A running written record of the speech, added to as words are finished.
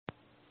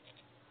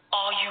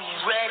you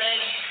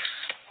ready?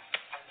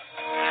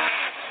 Yeah,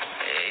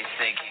 you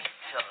think you can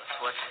tell us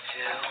what to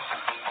do?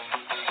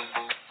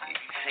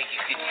 You think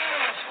you can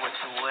tell us what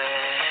to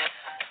wear?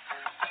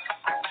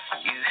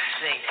 You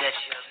think that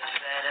you're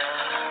better?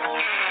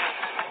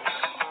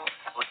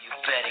 Well, you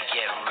better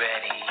get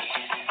ready.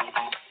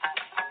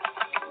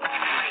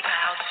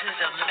 Bow to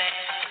the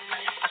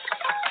masses.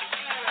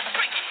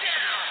 Break it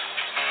down.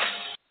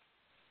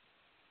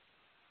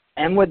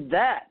 And with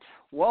that,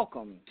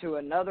 welcome to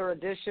another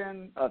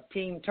edition of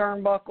Team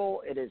Turnbuckle.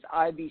 It is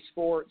IB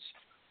Sports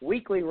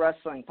Weekly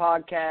Wrestling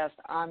Podcast.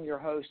 I'm your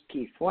host,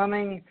 Keith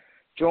Fleming.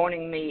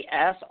 Joining me,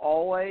 as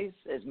always,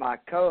 is my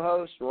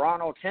co-host,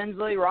 Ronald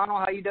Tinsley.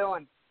 Ronald, how you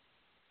doing?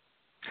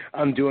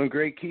 I'm doing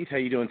great, Keith. How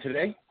you doing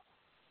today?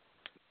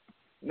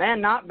 Man,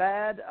 not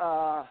bad.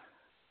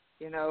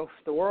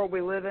 The world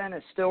we live in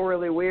is still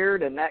really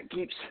weird, and that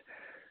keeps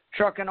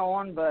trucking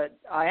on, but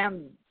I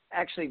am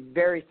actually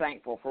very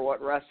thankful for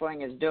what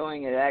wrestling is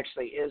doing. It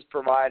actually is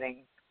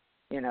providing,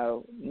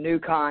 new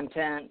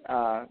content.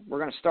 We're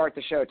going to start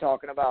the show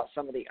talking about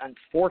some of the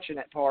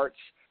unfortunate parts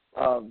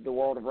of the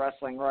world of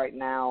wrestling right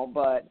now,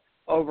 but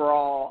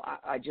overall,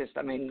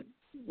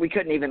 we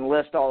couldn't even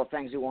list all the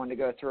things we wanted to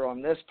go through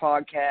on this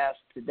podcast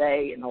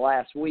today in the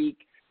last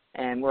week,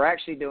 and we're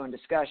actually doing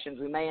discussions.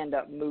 We may end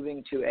up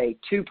moving to a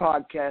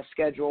 2-podcast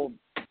schedule,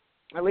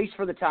 at least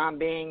for the time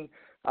being.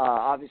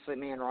 Obviously,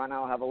 me and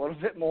Ronald have a little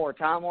bit more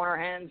time on our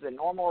hands than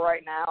normal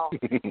right now,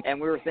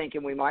 and we were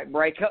thinking we might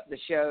break up the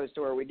shows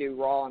to where we do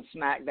Raw and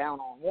SmackDown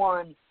on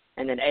one,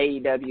 and then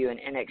AEW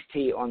and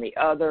NXT on the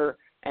other,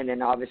 and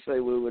then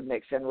obviously we would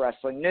mix in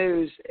wrestling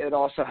news. It would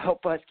also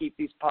help us keep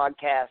these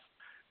podcasts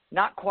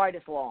not quite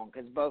as long,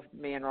 because both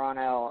me and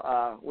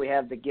Ronald, we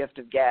have the gift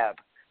of gab,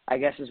 I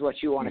guess is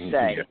what you want to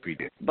say. Yes, we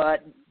do.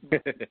 But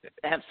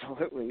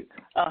absolutely.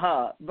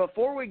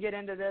 Before we get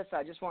into this,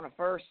 I just want to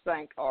first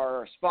thank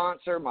our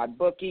sponsor, my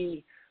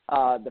bookie,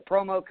 the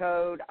promo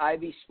code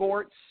IB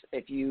Sports.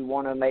 If you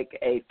want to make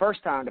a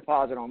first-time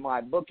deposit on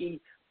my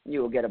bookie,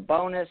 you will get a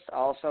bonus. I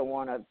also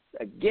want to,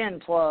 again,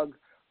 plug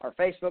our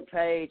Facebook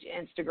page,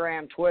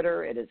 Instagram,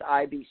 Twitter. It is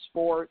IB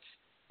Sports.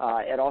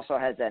 It also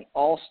has an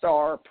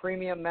all-star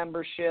premium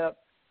membership.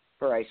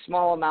 For a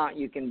small amount,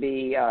 you can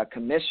be a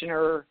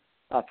commissioner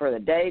for the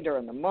day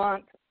during the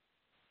month.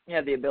 You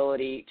have the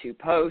ability to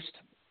post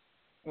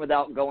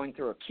without going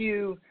through a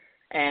queue,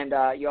 and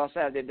you also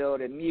have the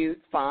ability to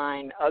mute,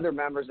 fine other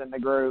members in the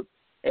group.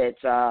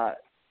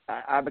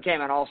 I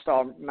became an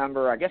all-star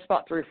member, I guess,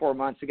 about 3 or 4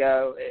 months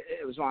ago.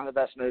 It was one of the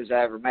best moves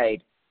I ever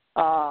made.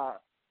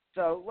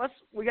 So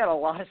we got a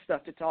lot of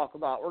stuff to talk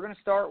about. We're going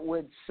to start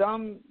with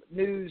some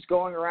news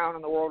going around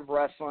in the world of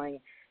wrestling,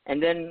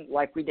 and then,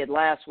 like we did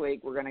last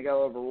week, we're going to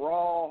go over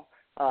Raw,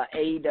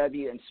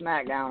 AEW, and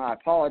SmackDown. I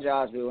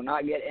apologize. We will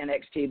not get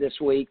NXT this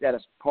week. That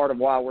is part of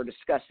why we're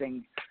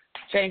discussing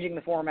changing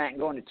the format and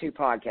going to 2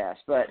 podcasts.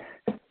 But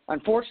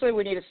unfortunately,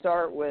 we need to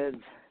start with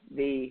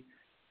the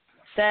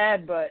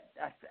sad, but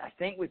I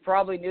think we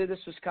probably knew this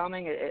was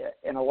coming.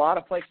 In a lot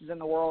of places in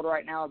the world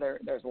right now,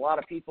 there's a lot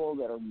of people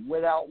that are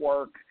without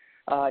work.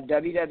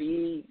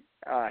 WWE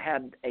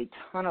had a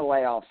ton of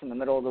layoffs in the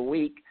middle of the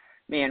week.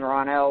 Me and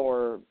Ronell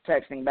were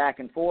texting back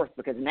and forth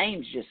because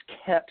names just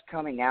kept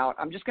coming out.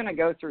 I'm just going to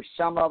go through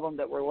some of them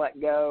that were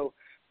let go.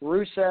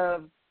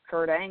 Rusev,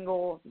 Kurt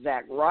Angle,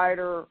 Zack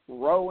Ryder,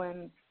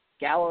 Rowan,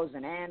 Gallows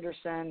and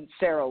Anderson,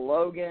 Sarah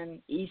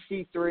Logan,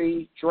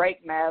 EC3,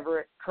 Drake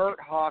Maverick, Kurt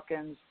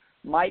Hawkins,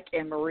 Mike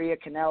and Maria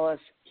Kanellis,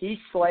 Heath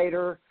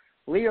Slater,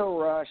 Leo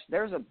Rush.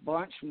 There's a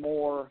bunch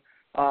more.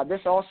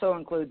 This also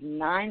includes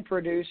 9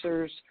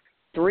 producers,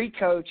 3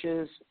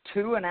 coaches,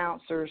 2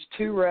 announcers,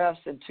 2 refs,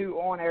 and 2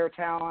 on-air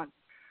talent.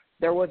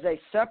 There was a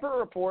separate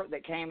report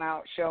that came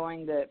out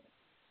showing that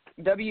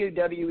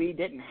WWE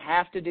didn't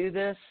have to do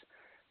this.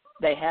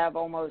 They have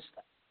almost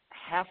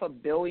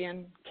 $500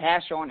 million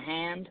cash on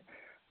hand,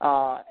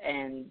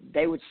 and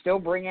they would still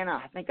bring in,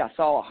 I think I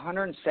saw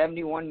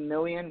 $171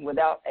 million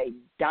without a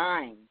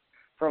dime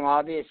from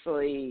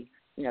obviously,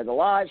 the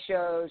live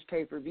shows,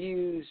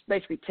 pay-per-views,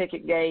 basically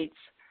ticket gates.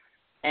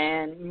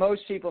 And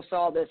most people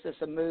saw this as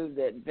a move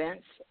that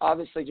Vince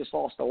obviously just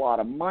lost a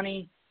lot of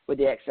money with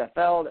the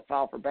XFL that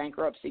filed for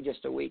bankruptcy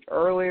just a week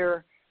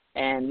earlier.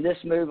 And this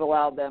move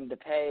allowed them to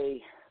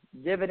pay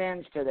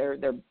dividends to their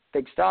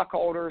big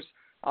stockholders.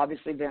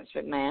 Obviously, Vince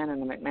McMahon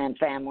and the McMahon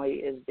family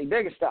is the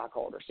biggest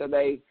stockholder, so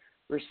they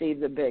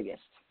received the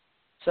biggest.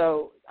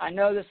 So I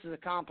know this is a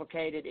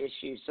complicated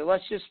issue. So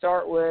let's just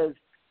start with,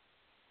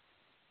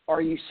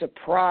 are you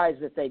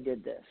surprised that they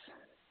did this?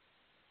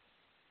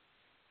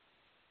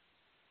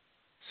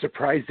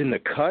 Surprised in the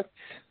cuts?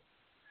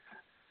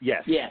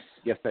 Yes. Yes.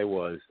 Yes, I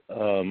was.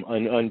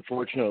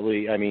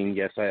 Unfortunately,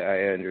 yes, I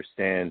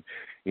understand,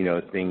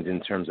 things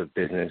in terms of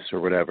business or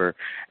whatever.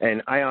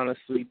 And I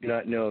honestly do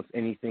not know if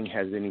anything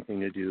has anything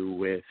to do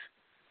with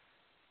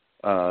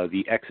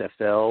the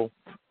XFL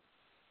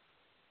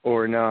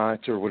or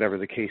not, or whatever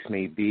the case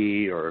may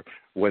be, or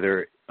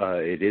whether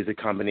it is a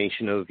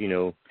combination of,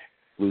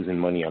 losing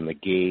money on the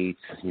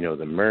gates,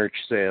 the merch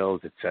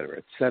sales, et cetera,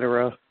 et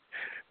cetera.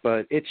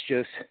 But it's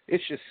just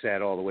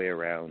sad all the way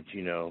around,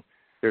 you know.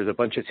 There's a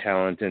bunch of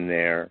talent in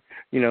there,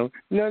 you know,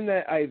 none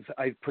that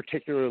I've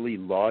particularly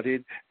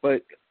lauded,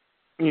 but,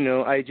 you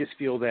know, I just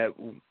feel that,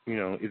 you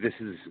know, this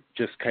is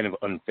just kind of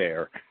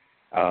unfair.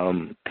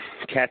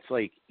 Cats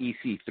like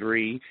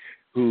EC3,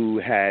 who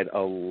had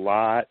a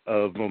lot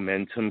of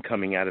momentum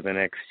coming out of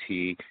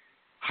NXT,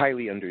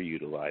 highly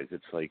underutilized.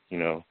 It's like, you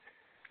know,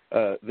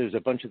 there's a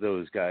bunch of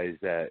those guys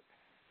that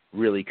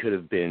really could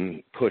have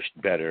been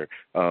pushed better.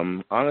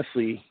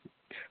 Honestly,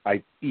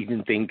 I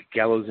even think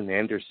Gallows and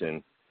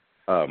Anderson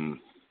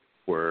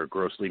were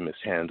grossly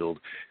mishandled.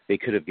 They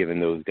could have given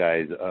those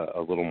guys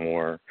a little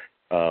more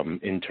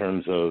in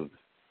terms of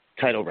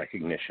title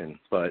recognition.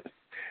 But,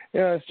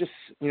 you know, it's just,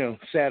 you know,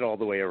 sad all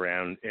the way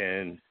around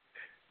and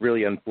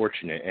really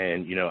unfortunate.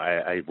 And, you know,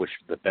 I wish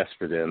the best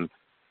for them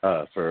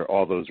for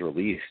all those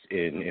released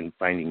in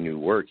finding new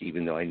work,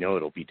 even though I know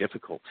it'll be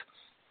difficult.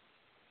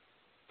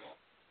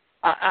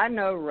 I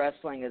know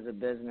wrestling is a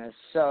business,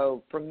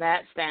 so from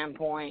that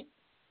standpoint,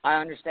 I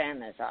understand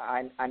this.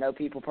 I know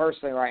people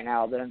personally right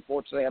now that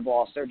unfortunately have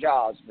lost their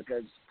jobs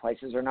because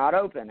places are not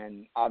open,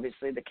 and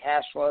obviously the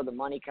cash flow, the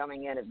money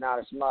coming in is not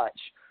as much.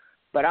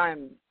 But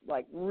I'm,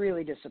 like,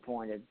 really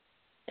disappointed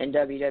in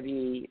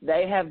WWE.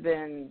 They have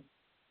been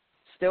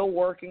still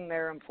working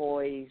their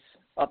employees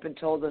up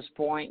until this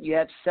point. You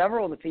have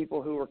several of the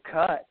people who were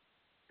cut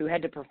who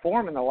had to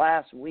perform in the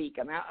last week.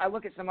 I mean, I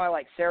look at somebody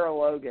like Sarah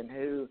Logan,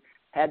 who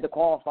had the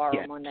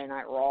qualifier on Monday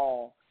Night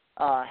Raw,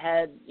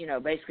 had, you know,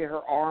 basically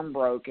her arm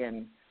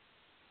broken,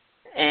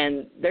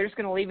 and they're just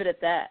going to leave it at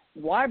that.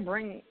 Why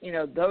bring, you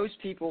know, those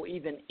people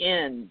even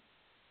in?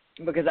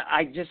 Because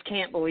I just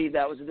can't believe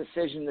that was a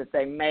decision that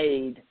they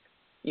made,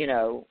 you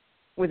know,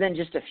 within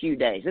just a few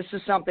days. This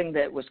is something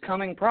that was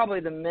coming probably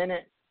the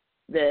minute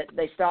that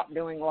they stopped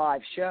doing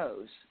live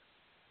shows.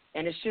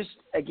 And it's just,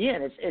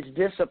 again, it's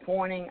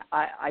disappointing.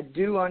 I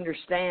do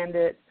understand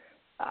it.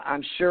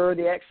 I'm sure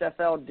the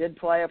XFL did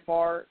play a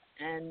part,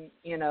 and,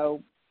 you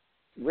know,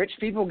 rich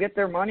people get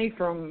their money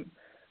from,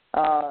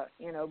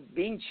 you know,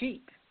 being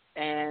cheap.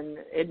 And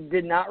it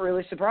did not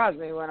really surprise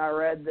me when I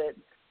read that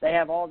they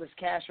have all this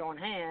cash on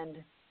hand,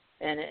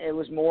 and it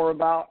was more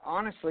about,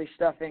 honestly,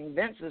 stuffing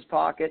Vince's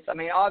pockets. I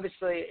mean,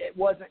 obviously, it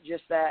wasn't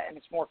just that, and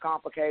it's more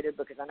complicated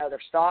because I know their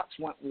stocks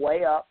went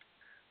way up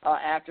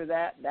after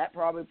that. That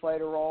probably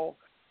played a role.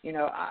 You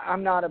know,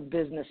 I'm not a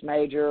business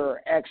major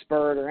or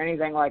expert or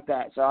anything like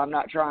that, so I'm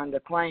not trying to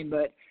claim,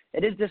 but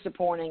it is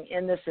disappointing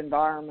in this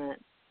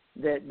environment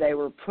that they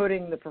were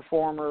putting the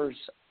performers,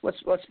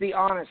 let's be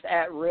honest,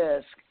 at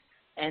risk,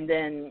 and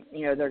then,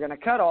 you know, they're going to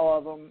cut all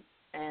of them.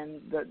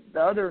 And the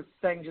other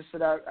thing, just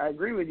that I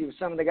agree with you, with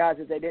some of the guys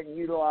that they didn't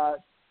utilize,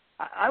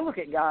 I look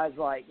at guys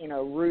like, you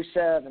know,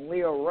 Rusev and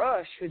Leo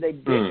Rush, who they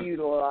did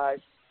utilize,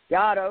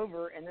 got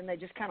over, and then they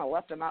just kind of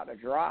left them out to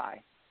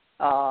dry.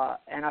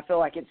 And I feel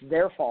like it's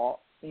their fault,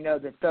 you know,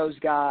 that those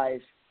guys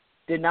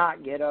did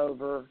not get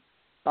over.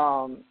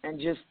 And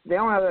just the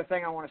only other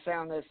thing I want to say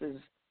on this is,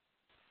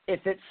 if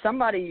it's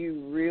somebody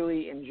you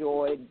really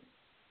enjoyed,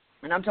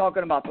 and I'm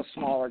talking about the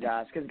smaller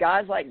guys, because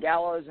guys like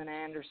Gallows and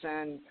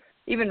Anderson,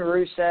 even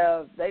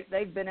Rusev,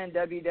 they've been in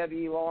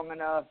WWE long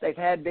enough. They've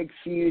had big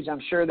feuds. I'm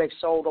sure they've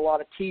sold a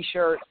lot of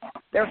T-shirts.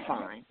 They're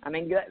fine. I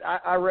mean,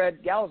 I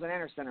read Gallows and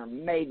Anderson are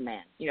made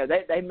men. You know,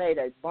 they made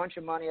a bunch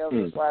of money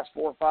over this last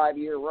 4 or 5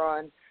 year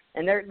run,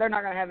 and they're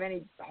not going to have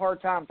any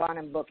hard time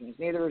finding bookings.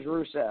 Neither is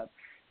Rusev.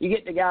 You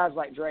get to guys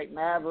like Drake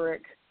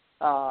Maverick,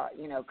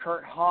 you know,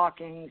 Kurt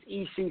Hawkins,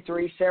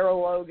 EC3, Sarah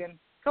Logan.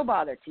 Go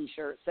buy their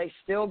T-shirts. They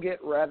still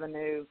get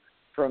revenue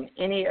from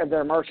any of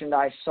their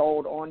merchandise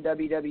sold on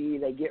WWE.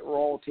 They get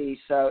royalties.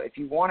 So if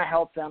you want to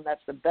help them,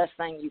 that's the best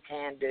thing you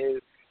can do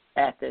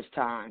at this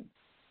time.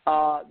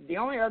 The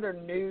only other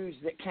news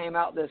that came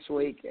out this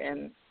week,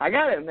 and I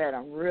got to admit,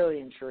 I'm really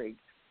intrigued.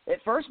 It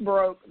first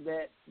broke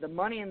that the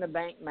Money in the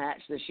Bank match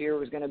this year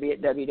was going to be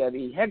at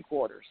WWE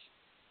headquarters.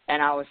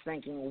 And I was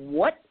thinking,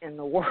 what in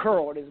the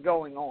world is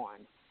going on?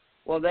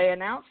 Well, they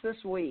announced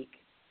this week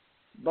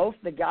both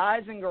the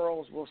guys and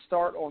girls will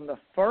start on the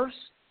first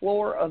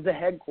floor of the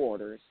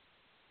headquarters,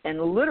 and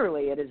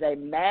literally it is a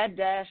mad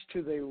dash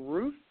to the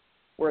roof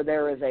where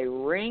there is a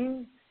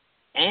ring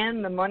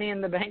and the Money in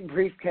the Bank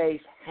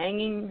briefcase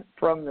hanging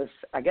from this,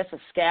 I guess, a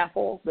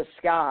scaffold, the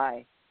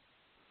sky.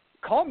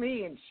 Call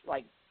me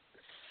like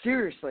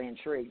seriously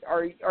intrigued.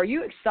 Are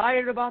you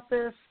excited about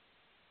this?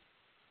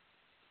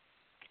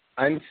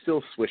 I'm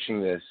still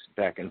swishing this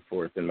back and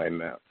forth in my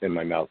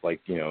mouth,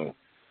 like, you know,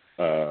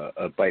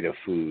 a bite of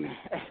food.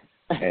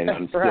 And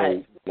I'm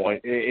still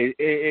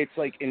it's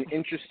like an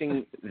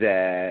interesting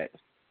that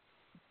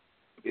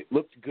it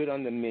looked good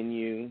on the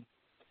menu,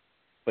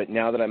 but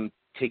now that I'm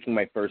taking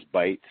my first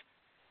bite,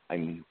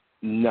 I'm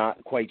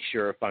not quite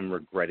sure if I'm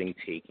regretting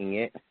taking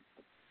it.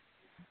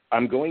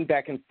 I'm going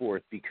back and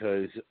forth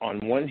because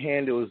on one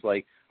hand it was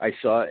like I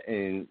saw it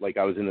and like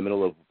I was in the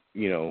middle of,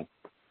 you know,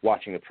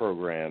 watching a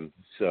program,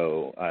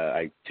 so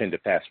I tend to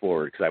fast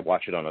forward because I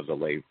watch it on a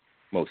delay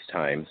most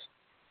times.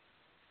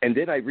 And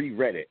then I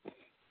reread it.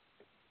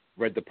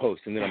 Read the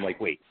post, and then I'm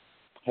like, wait,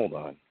 hold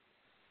on.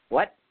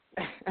 What?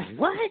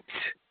 what?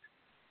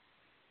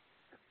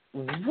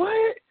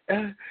 What?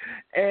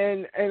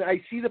 And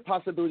I see the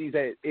possibilities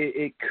that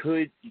they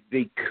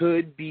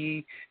could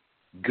be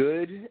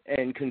good,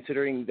 and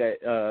considering that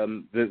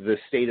the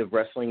state of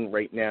wrestling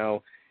right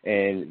now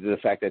and the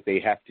fact that they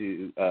have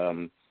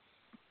to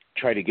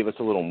try to give us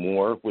a little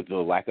more with the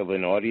lack of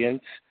an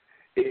audience,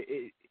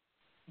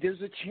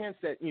 there's a chance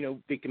that,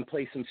 they can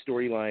play some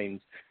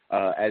storylines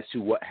as to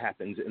what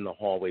happens in the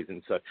hallways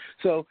and such.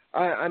 So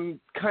I'm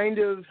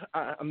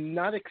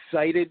not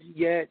excited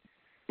yet,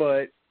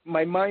 but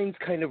my mind's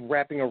kind of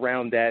wrapping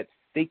around that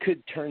they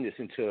could turn this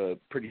into a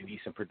pretty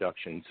decent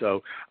production.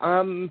 So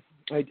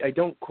I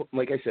don't,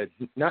 like I said,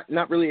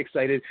 not really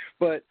excited,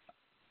 but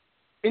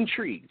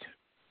intrigued.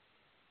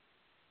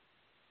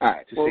 All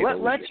right. Well,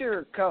 let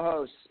your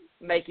co-host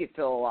make you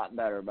feel a lot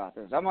better about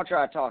this. I'm going to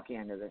try to talk you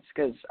into this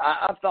because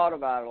I've thought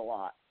about it a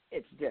lot.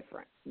 It's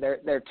different.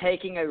 They're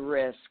taking a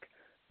risk,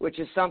 which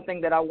is something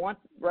that I want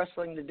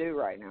wrestling to do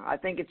right now. I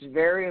think it's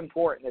very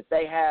important that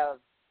they have,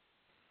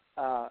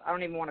 I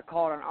don't even want to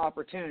call it an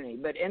opportunity,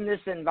 but in this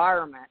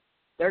environment,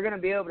 they're going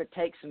to be able to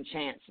take some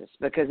chances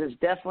because it's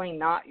definitely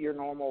not your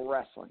normal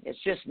wrestling. It's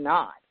just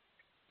not.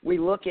 We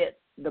look at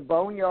the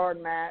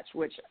Boneyard match,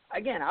 which,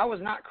 again, I was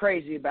not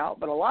crazy about,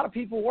 but a lot of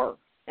people were.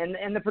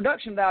 And the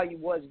production value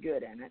was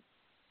good in it.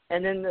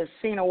 And then the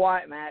Cena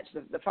White match,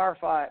 the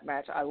Firefly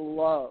match, I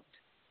loved.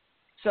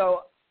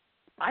 So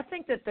I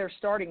think that they're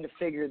starting to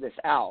figure this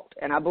out.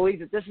 And I believe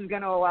that this is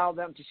going to allow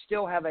them to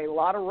still have a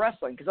lot of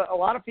wrestling. Because a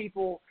lot of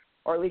people,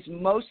 or at least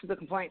most of the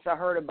complaints I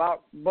heard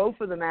about both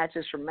of the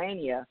matches from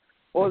Mania,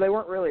 well, they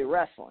weren't really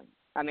wrestling.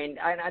 I mean,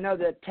 I know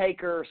the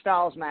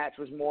Taker-Styles match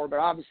was more, but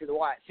obviously the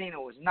Wyatt-Cena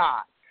was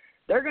not.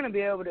 They're going to be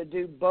able to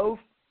do both,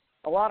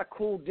 a lot of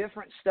cool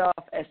different stuff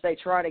as they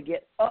try to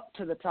get up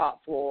to the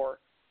top floor.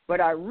 But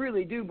I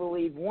really do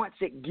believe once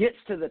it gets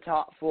to the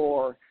top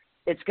floor,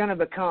 it's going to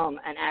become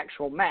an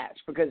actual match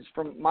because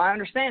from my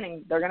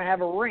understanding, they're going to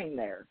have a ring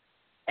there.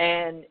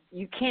 And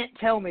you can't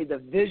tell me the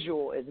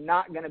visual is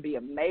not going to be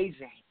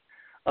amazing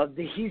of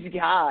these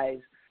guys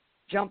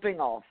jumping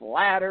off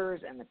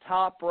ladders and the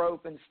top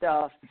rope and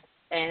stuff.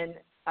 And,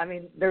 I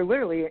mean, they're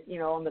literally,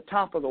 on the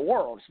top of the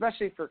world,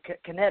 especially for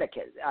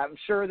Connecticut. I'm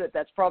sure that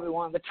that's probably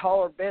one of the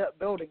taller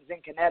buildings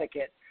in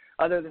Connecticut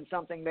other than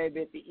something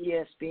maybe at the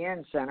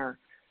ESPN Center.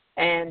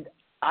 And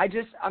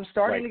I'm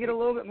starting to get a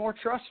little bit more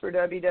trust for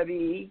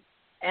WWE,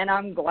 and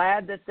I'm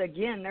glad that,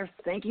 again, they're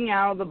thinking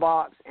out of the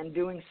box and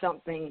doing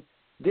something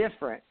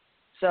different.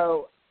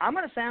 So I'm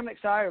going to say I'm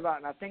excited about it,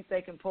 and I think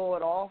they can pull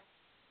it off.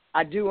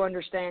 I do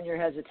understand your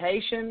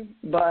hesitation,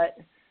 but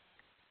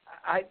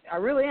I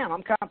really am.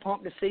 I'm kind of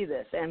pumped to see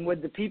this. And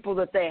with the people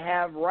that they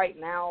have right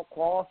now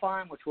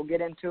qualifying, which we'll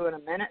get into in a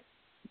minute,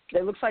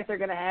 it looks like they're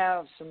going to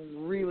have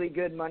some really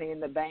good Money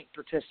in the Bank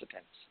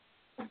participants.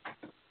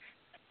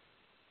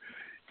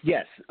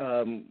 Yes,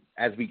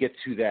 as we get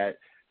to that,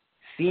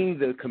 seeing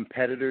the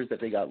competitors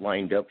that they got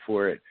lined up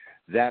for it,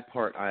 that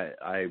part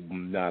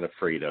I'm not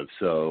afraid of.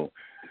 So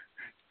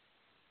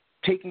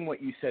taking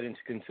what you said into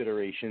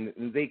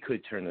consideration, they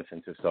could turn this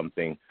into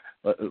something.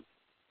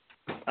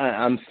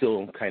 I'm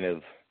still kind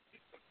of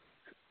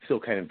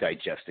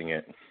digesting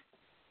it.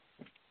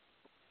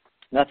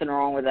 Nothing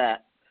wrong with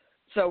that.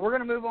 So we're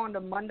going to move on to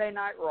Monday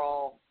Night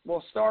Raw.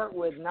 We'll start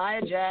with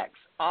Nia Jax,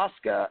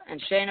 Asuka,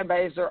 and Shayna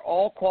Baszler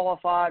all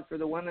qualified for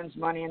the Women's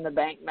Money in the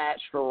Bank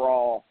match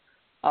for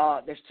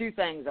Raw. There's two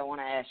things I want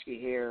to ask you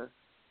here.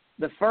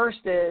 The first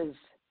is,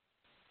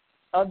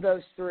 of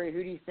those three,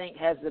 who do you think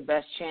has the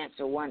best chance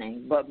of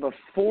winning? But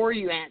before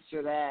you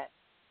answer that,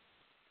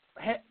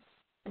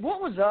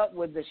 what was up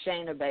with the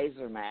Shayna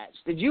Baszler match?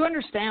 Did you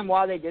understand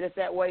why they did it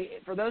that way?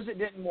 For those that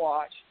didn't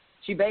watch,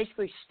 she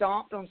basically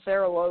stomped on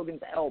Sarah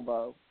Logan's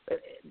elbow.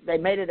 They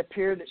made it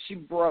appear that she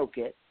broke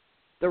it.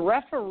 The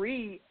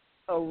referee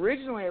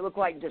originally, it looked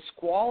like,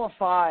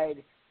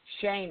 disqualified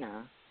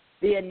Shayna.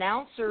 The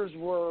announcers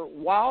were,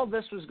 while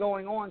this was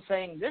going on,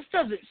 saying, this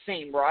doesn't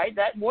seem right.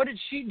 What did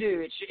she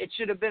do? It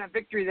should have been a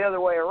victory the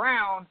other way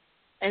around.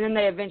 And then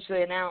they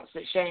eventually announced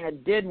that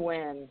Shayna did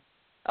win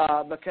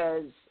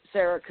because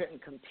Sarah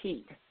couldn't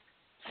compete.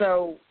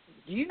 So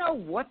do you know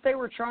what they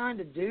were trying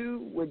to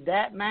do with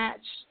that match?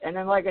 And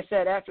then, like I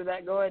said, after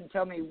that, go ahead and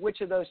tell me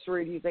which of those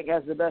three do you think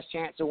has the best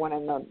chance of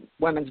winning the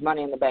Women's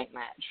Money in the Bank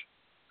match?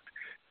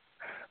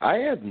 I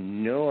have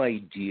no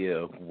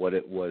idea what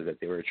it was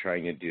that they were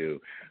trying to do.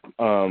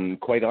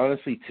 Quite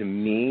honestly, to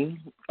me,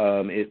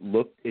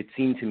 it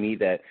seemed to me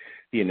that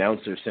the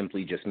announcer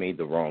simply just made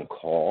the wrong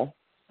call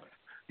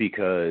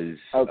because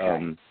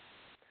that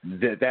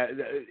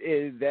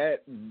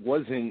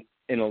wasn't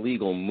an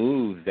illegal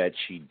move that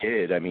she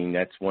did. I mean,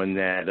 that's one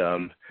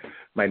that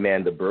my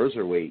man, the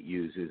Burzerweight,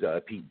 uses,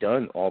 Pete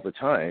Dunne, all the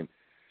time.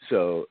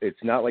 So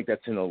it's not like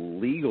that's an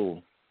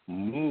illegal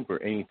move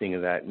or anything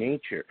of that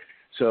nature.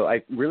 So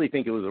I really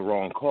think it was a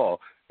wrong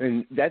call.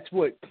 And that's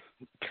what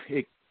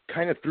it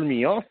kind of threw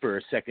me off for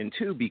a second,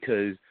 too,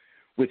 because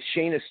with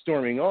Shayna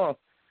storming off,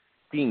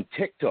 being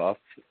ticked off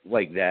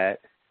like that,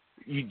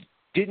 you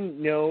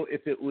didn't know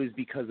if it was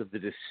because of the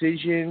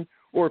decision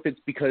or if it's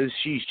because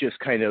she's just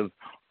kind of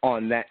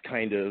on that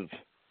kind of,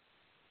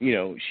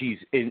 she's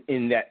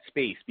in that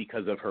space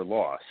because of her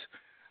loss.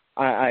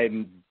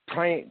 I'm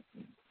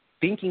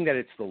thinking that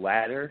it's the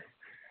latter,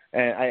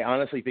 and I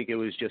honestly think it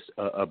was just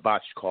a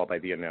botched call by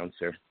the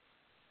announcer.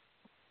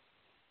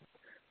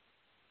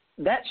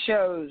 That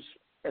shows,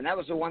 and that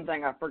was the one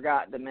thing I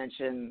forgot to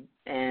mention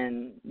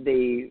in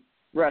the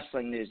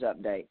wrestling news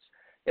updates.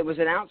 It was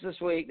announced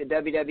this week that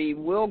WWE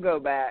will go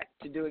back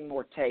to doing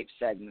more tape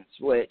segments,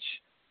 which,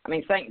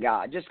 thank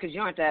God, just because you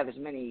don't have to have as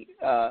many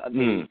of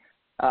the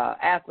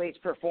athletes,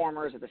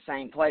 performers at the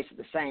same place at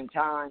the same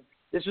time.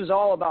 This was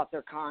all about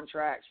their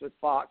contracts with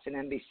Fox and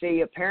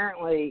NBC.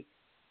 Apparently,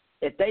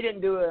 if they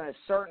didn't do a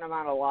certain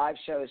amount of live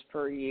shows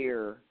per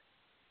year,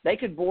 they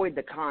could void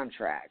the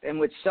contract. And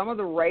with some of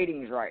the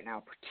ratings right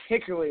now,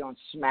 particularly on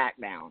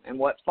SmackDown and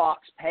what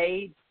Fox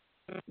paid,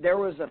 there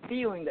was a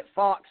feeling that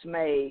Fox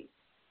may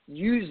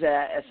use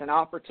that as an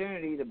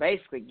opportunity to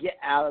basically get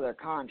out of their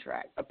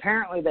contract.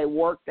 Apparently, they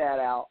worked that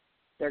out.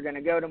 They're going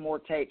to go to more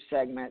tape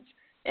segments,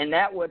 and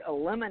that would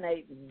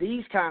eliminate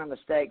these kind of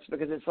mistakes,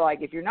 because it's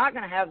like if you're not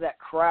going to have that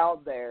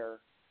crowd there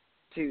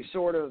to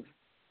sort of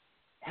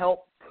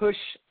help push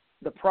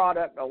the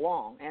product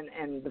along,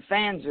 and the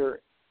fans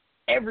are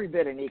every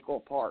bit an equal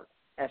part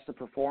as the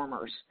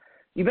performers,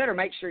 you better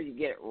make sure you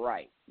get it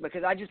right,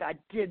 because I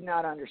did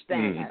not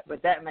understand that,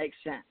 but that makes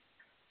sense.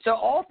 So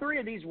all three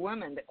of these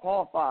women that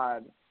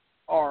qualified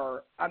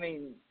are,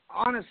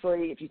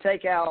 honestly, if you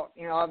take out,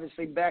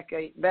 obviously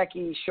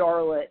Becky,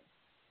 Charlotte,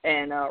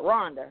 and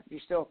Ronda, if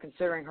you're still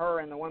considering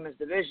her in the women's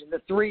division,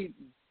 the three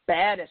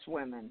baddest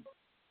women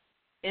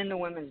in the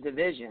women's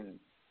division,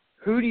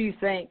 who do you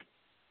think,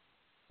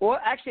 well,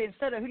 actually,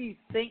 instead of who do you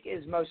think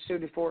is most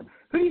suited for,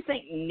 who do you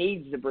think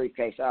needs the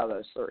briefcase out of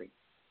those three?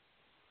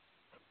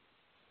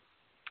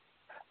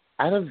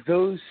 Out of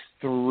those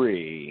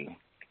three,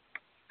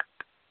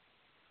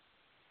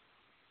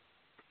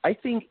 I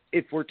think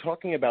if we're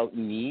talking about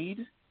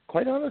need,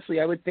 quite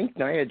honestly, I would think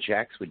Nia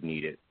Jax would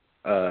need it,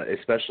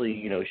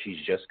 especially,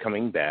 she's just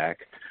coming back.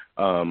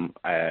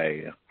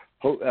 I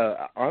hope,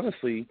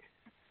 honestly,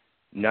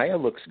 Nia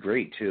looks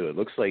great, too. It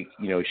looks like,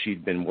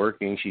 she'd been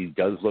working. She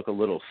does look a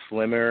little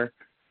slimmer.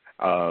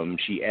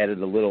 She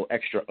added a little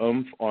extra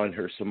oomph on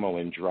her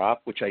Samoan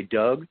drop, which I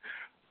dug.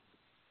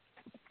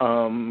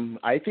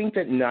 I think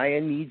that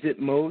Nia needs it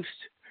most.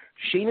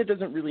 Shayna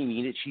doesn't really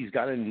need it. She's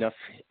got enough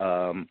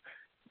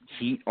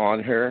heat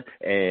on her,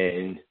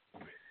 and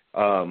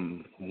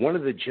one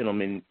of the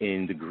gentlemen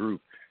in the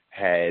group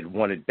had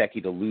wanted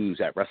Becky to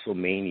lose at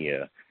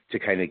WrestleMania to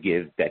kind of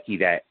give Becky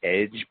that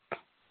edge,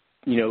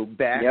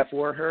 back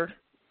for her,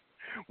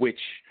 which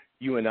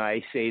you and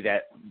I say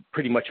that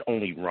pretty much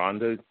only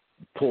Ronda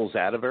pulls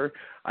out of her.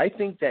 I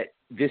think that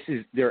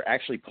they're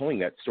actually pulling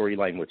that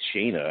storyline with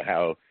Shayna,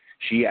 how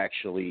she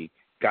actually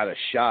got a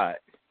shot,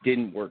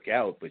 didn't work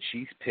out, but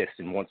she's pissed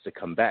and wants to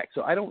come back.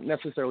 So I don't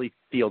necessarily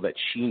feel that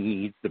she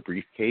needs the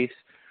briefcase.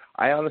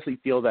 I honestly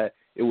feel that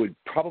it would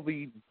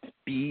probably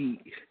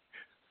be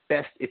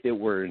best if it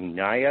were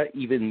Nia.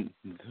 Even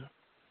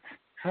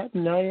have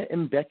Nia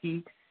and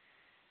Becky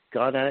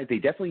gone at it? They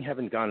definitely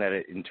haven't gone at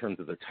it in terms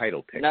of the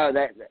title pick. No,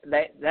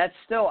 that's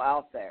still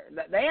out there.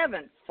 They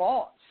haven't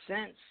fought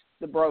since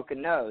the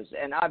broken nose,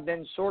 and I've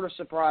been sort of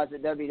surprised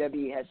that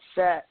WWE has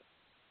set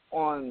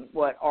on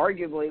what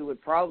arguably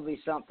would probably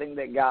be something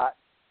that got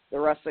the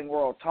wrestling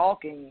world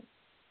talking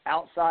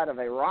outside of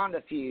a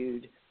Ronda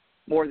feud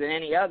more than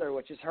any other,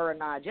 which is her and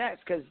Nia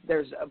Jax, because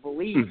there's a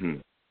belief,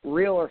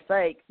 real or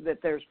fake, that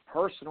there's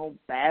personal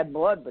bad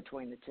blood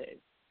between the two.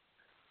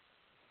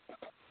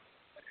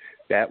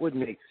 That would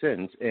make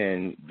sense,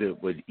 and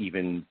that would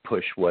even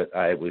push what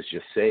I was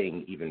just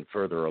saying even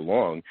further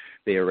along.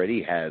 They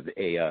already have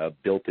a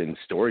built-in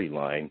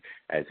storyline,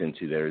 as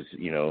into there's,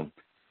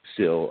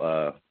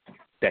 still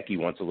Becky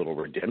wants a little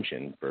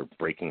redemption for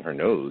breaking her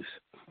nose.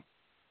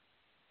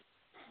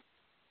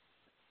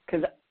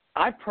 Because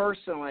I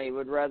personally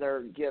would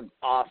rather give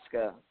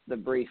Asuka the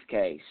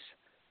briefcase,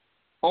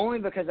 only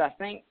because I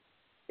think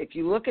if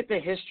you look at the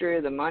history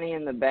of the Money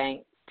in the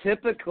Bank,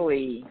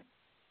 typically,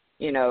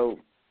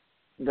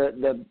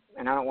 the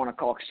and I don't want to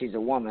call her because she's a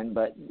woman,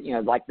 but,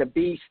 like the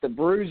Beast, the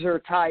Bruiser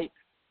type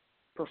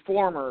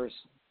performers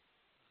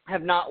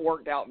have not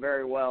worked out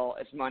very well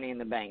as Money in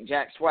the Bank.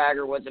 Jack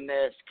Swagger was a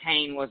miss.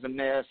 Kane was a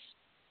miss.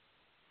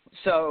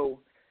 So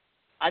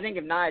I think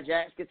if Nia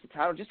Jax gets the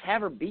title, just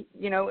have her beat,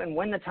 and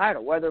win the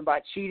title, whether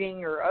by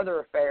cheating or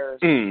other affairs.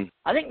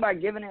 I think by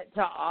giving it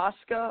to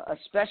Asuka,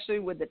 especially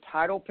with the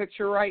title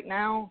picture right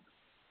now,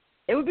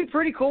 it would be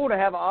pretty cool to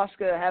have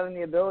Asuka having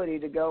the ability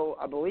to go,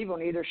 I believe,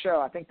 on either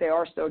show. I think they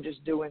are still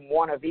just doing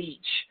one of each.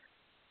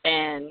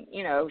 And,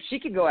 she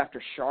could go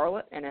after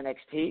Charlotte in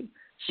NXT.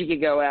 She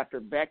could go after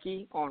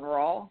Becky on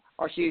Raw,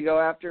 or she could go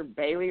after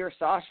Bayley or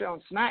Sasha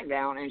on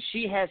SmackDown. And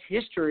she has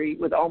history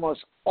with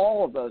almost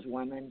all of those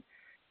women.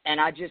 And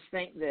I just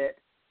think that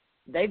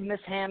they've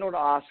mishandled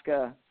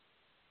Asuka,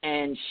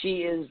 and she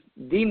is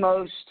the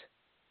most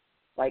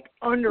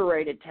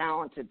underrated,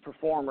 talented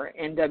performer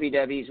in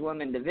WWE's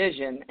women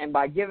division. And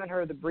by giving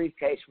her the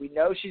briefcase, we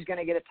know she's going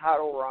to get a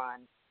title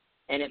run,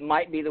 and it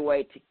might be the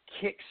way to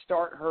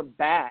kickstart her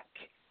back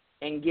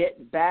and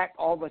get back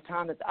all the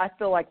time that I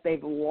feel like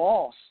they've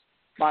lost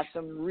by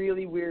some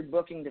really weird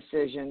booking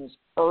decisions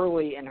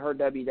early in her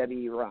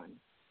WWE run.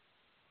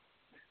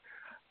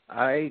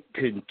 I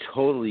could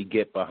totally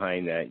get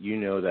behind that. You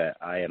know that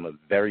I am a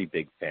very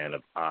big fan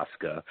of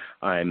Asuka.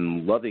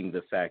 I'm loving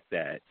the fact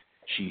that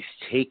she's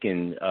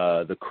taken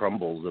the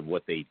crumbles of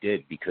what they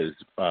did, because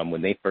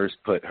when they first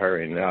put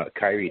her and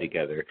Kairi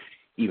together,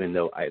 even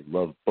though I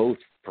love both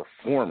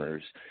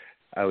performers,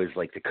 I was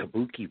like the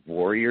Kabuki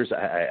Warriors.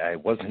 I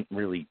wasn't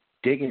really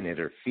digging it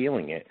or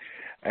feeling it.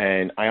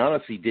 And I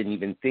honestly didn't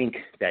even think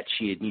that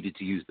she had needed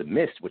to use the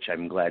mist, which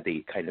I'm glad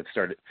they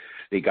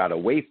got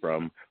away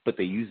from, but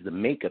they used the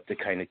makeup to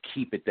kind of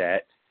keep it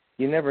that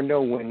you never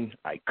know when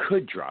I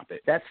could drop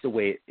it. That's the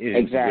way it is,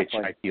 exactly.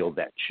 Which I feel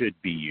that should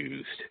be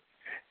used.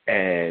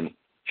 And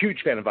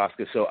huge fan of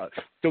Asuka, so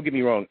don't get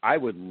me wrong, I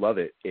would love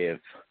it if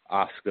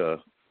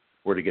Asuka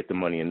were to get the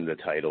Money in the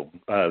title,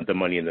 the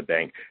Money in the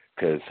Bank,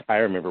 because I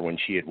remember when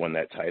she had won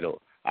that title,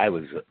 I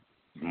was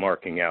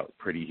marking out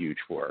pretty huge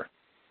for her.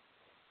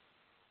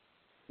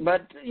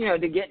 But,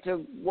 to get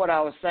to what I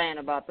was saying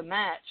about the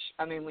match,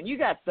 I mean, when you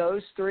got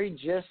those three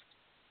just,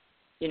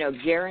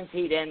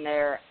 guaranteed in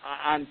there,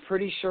 I'm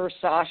pretty sure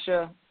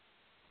Sasha,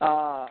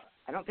 I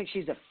don't think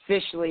she's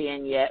officially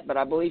in yet, but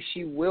I believe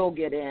she will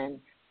get in.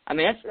 I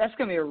mean, that's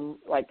going to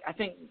be, I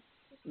think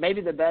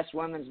maybe the best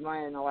women's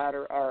Money in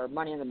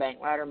the Bank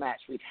ladder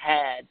match we've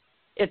had,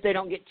 if they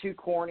don't get too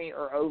corny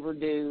or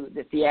overdo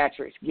the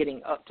theatrics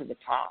getting up to the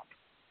top.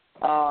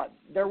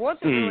 There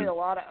wasn't really a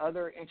lot of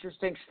other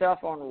interesting stuff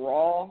on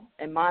Raw,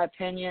 in my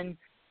opinion,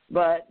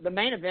 but the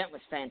main event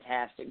was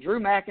fantastic. Drew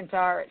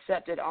McIntyre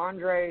accepted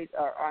Andrade's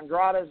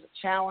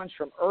challenge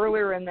from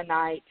earlier in the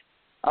night.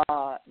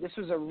 This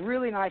was a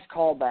really nice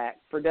callback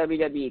for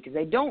WWE because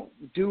they don't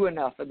do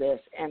enough of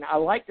this, and I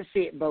like to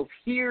see it both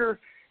here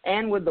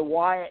and with the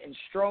Wyatt and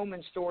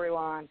Strowman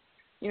storyline.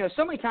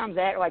 So many times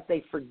they act like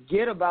they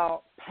forget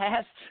about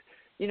past,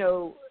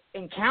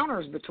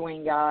 encounters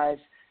between guys.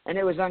 And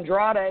it was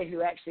Andrade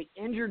who actually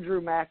injured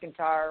Drew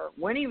McIntyre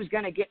when he was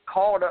going to get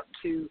called up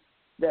to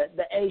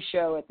the A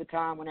show at the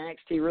time when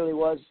NXT really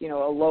was, a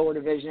lower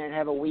division and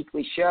have a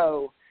weekly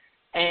show.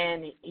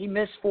 And he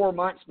missed 4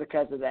 months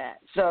because of that.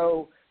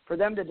 So for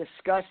them to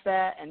discuss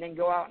that and then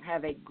go out and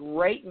have a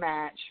great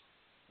match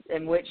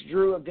in which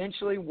Drew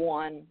eventually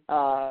won.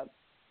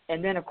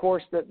 And then, of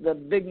course, the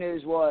big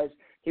news was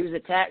he was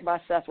attacked by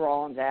Seth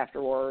Rollins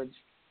afterwards.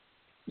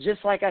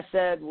 Just like I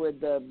said with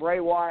the Bray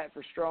Wyatt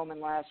for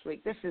Strowman last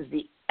week, this is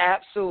the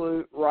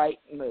absolute right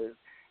move.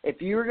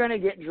 If you're going to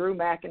get Drew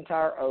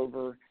McIntyre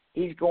over,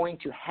 he's going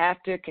to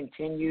have to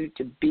continue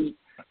to beat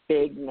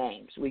big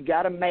names. We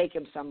got to make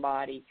him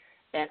somebody.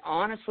 And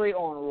honestly,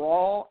 on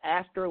Raw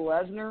after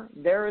Lesnar,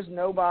 there is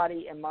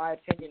nobody, in my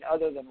opinion,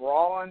 other than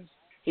Rollins.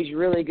 He's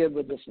really good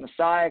with this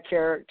Messiah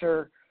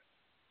character.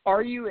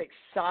 Are you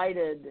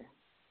excited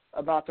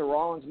about the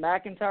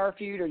Rollins-McIntyre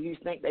feud, or do you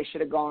think they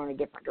should have gone in a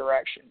different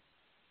direction?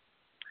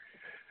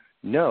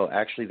 No,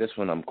 actually, this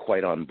one I'm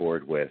quite on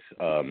board with.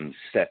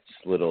 Seth's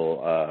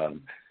little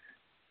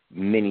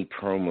mini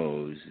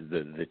promos,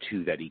 the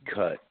two that he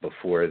cut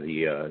before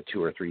the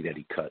 2 or 3 that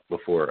he cut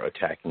before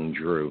attacking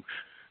Drew,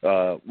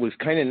 was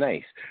kind of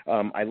nice.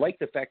 I like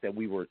the fact that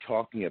we were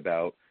talking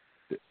about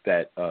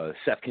that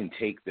Seth can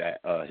take that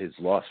his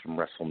loss from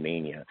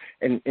WrestleMania,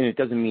 and it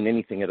doesn't mean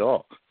anything at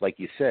all. Like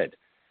you said,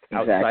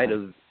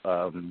 exactly.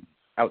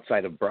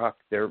 outside of Brock,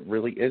 there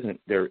isn't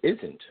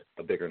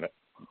a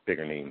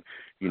bigger name.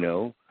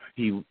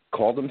 He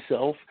called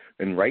himself,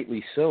 and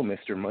rightly so,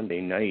 Mr.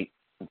 Monday Night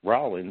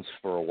Rollins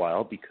for a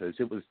while because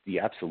it was the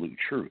absolute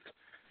truth.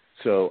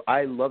 So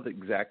I love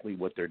exactly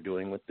what they're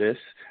doing with this.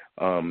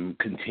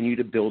 Continue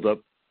to build up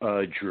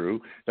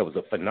Drew. That was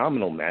a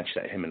phenomenal match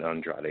that him and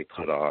Andrade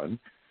put on,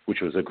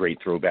 which was a great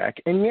throwback.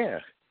 And yeah,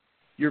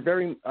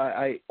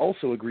 I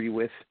also agree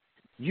with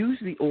use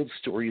the old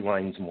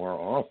storylines more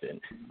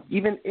often,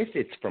 even if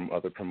it's from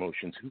other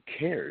promotions. Who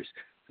cares?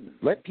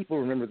 Let people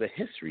remember the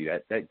history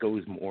that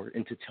goes more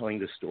into telling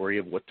the story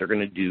of what they're going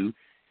to do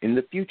in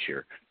the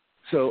future.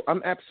 So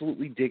I'm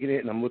absolutely digging it,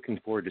 and I'm looking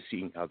forward to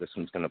seeing how this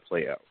one's going to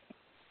play out.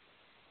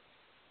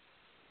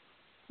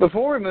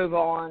 Before we move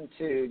on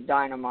to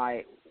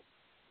Dynamite,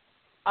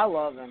 I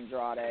love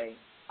Andrade.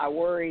 I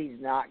worry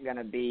he's not going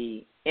to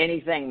be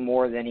anything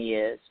more than he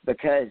is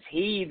because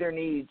he either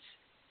needs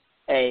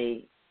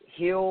a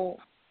heel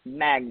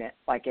magnet,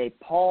 like a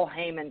Paul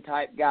Heyman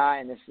type guy,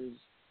 and this is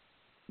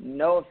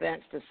no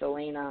offense to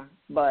Selena,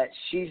 but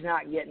she's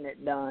not getting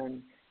it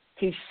done.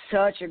 He's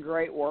such a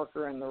great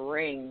worker in the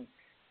ring,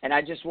 and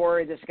I just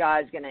worry this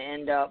guy's going to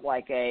end up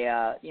like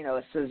a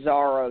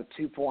Cesaro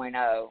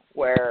 2.0,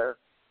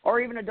 or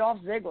even a Dolph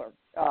Ziggler,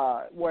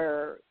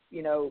 where,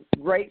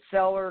 great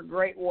seller,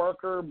 great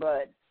worker,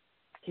 but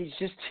he's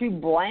just too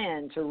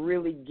bland to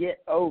really get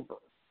over.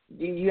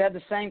 Do you have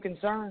the same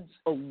concerns?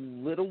 A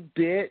little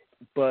bit,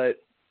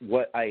 but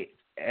what I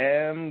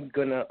I'm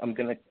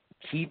gonna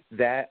keep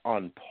that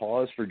on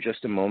pause for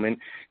just a moment,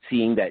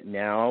 seeing that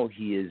now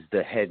he is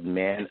the head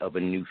man of a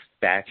new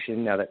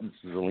faction. Now that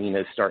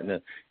Zelina is starting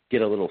to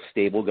get a little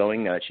stable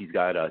going, she's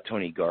got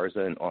Tony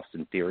Garza and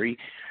Austin Theory.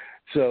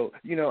 So,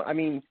 I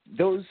mean,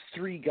 those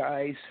three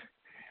guys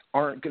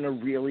aren't going to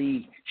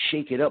really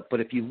shake it up. But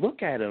if you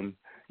look at them,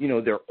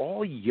 they're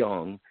all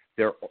young.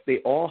 They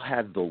all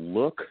have the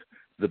look,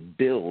 the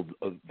build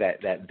of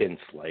that Vince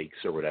likes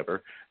or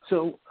whatever.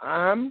 So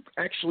I'm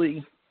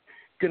actually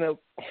going to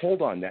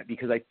hold on that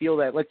because I feel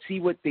that let's see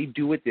what they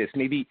do with this.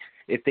 Maybe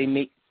if they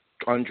make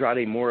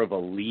Andrade more of a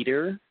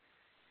leader,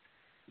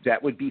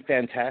 that would be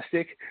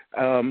fantastic.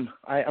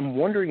 I'm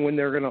wondering when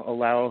they're going to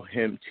allow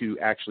him to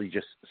actually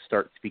just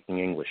start speaking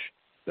English,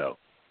 though,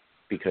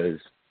 because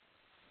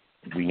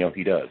we know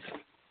he does.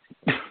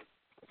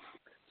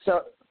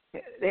 So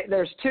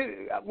there's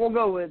two. We'll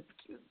go with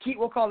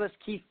we'll call this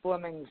Keith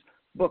Fleming's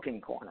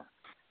booking corner.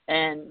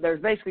 And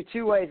there's basically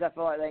two ways I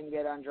feel like they can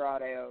get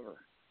Andrade over.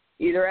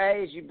 Either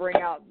A is you bring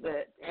out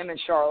that him and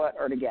Charlotte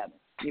are together.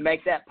 You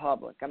make that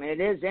public. I mean, it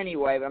is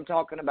anyway, but I'm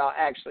talking about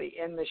actually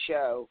in the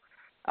show.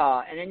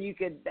 And then you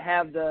could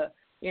have the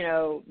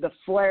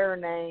Flair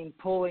name,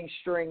 pulling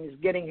strings,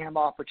 getting him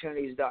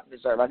opportunities he doesn't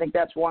deserve. I think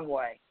that's one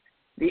way.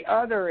 The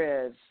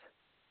other is,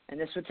 and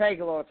this would take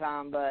a little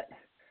time, but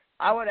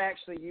I would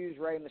actually use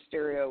Rey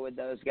Mysterio with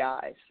those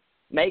guys.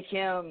 Make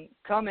him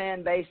come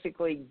in,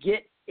 basically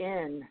get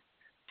in.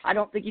 I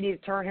don't think you need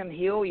to turn him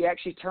heel. You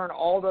actually turn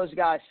all those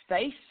guys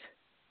face,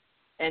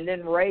 and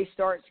then Rey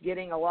starts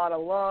getting a lot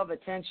of love,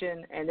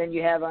 attention, and then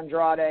you have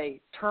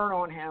Andrade turn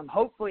on him,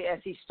 hopefully as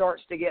he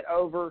starts to get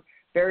over,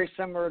 very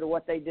similar to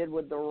what they did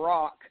with The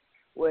Rock,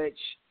 which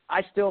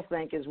I still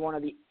think is one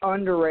of the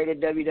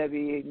underrated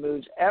WWE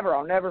moves ever.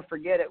 I'll never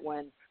forget it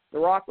when The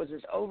Rock was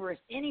as over as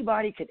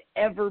anybody could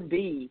ever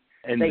be.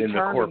 And they then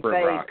turned the him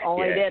corporate face, Rock.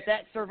 only yes.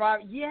 that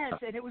survived. Yes,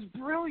 and it was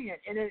brilliant.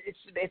 And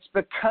it's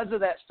because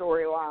of that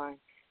storyline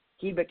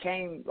he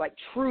became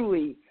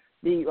truly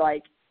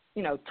the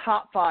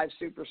top 5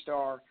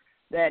 superstar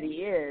that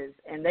he is.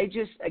 And they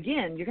just,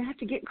 again, you're going to have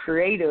to get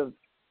creative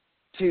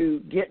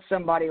to get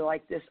somebody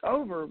like this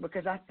over,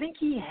 because I think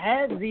he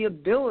has the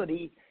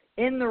ability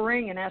in the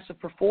ring and as a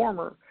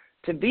performer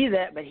to be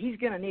that, but he's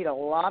going to need a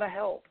lot of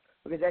help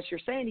because, as you're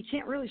saying, he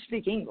can't really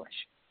speak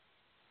English.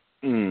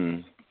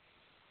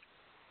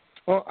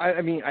 Well,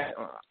 I mean,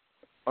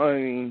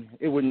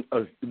 it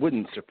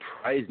wouldn't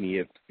surprise me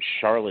if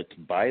Charlotte's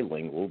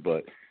bilingual,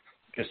 but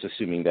just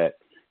assuming that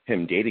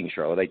him dating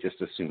Charlotte, I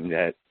just assume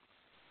that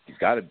he's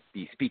got to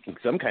be speaking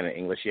some kind of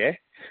English, yeah?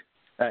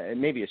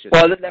 Maybe it's just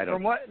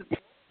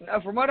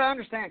from what I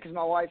understand, because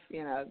my wife,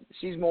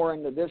 she's more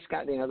into this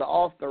kind, the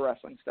off the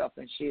wrestling stuff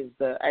than she is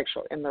the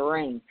actual in the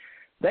ring.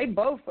 They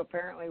both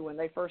apparently, when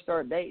they first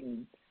started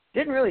dating,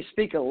 didn't really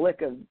speak a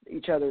lick of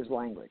each other's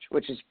language,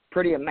 which is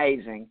pretty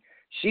amazing.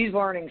 She's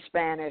learning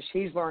Spanish,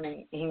 he's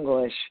learning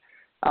English,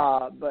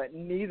 but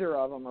neither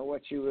of them are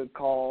what you would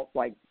call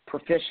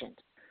proficient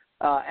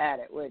at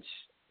it, which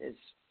is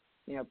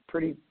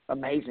pretty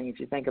amazing if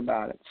you think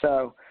about it.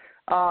 So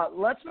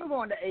let's move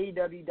on to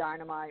AEW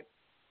Dynamite.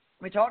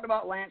 We talked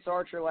about Lance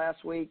Archer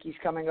last week. He's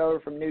coming over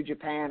from New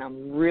Japan.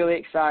 I'm really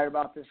excited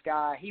about this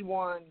guy. He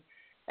won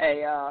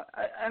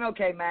an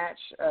okay match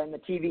in the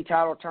TV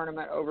title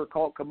tournament over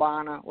Colt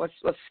Cabana. Let's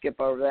skip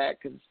over that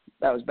because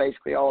that was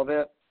basically all of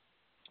it.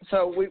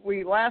 So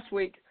we last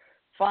week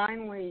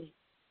finally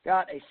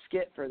got a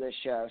skit for this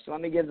show. So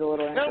let me give the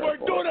little intro. And we're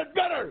doing it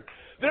better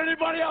than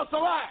anybody else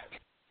alive.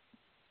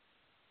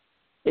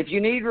 If you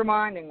need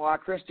reminding why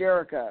Chris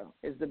Jericho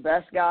is the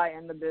best guy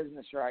in the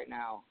business right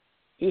now,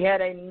 he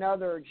had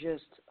another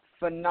just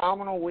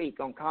phenomenal week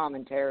on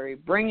commentary,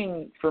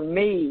 bringing, for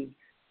me,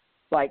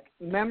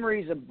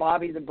 memories of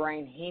Bobby the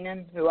Brain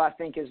Heenan, who I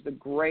think is the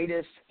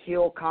greatest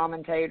heel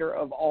commentator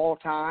of all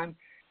time.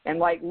 And,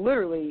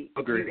 literally,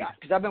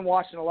 because I've been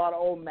watching a lot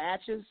of old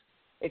matches,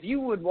 if you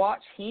would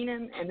watch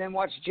Heenan and then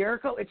watch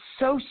Jericho, it's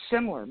so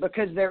similar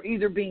because they're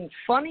either being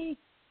funny,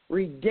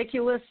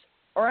 ridiculous,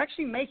 or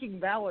actually making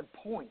valid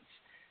points.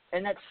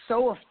 And that's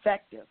so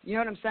effective. You know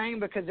what I'm saying?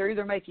 Because they're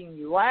either making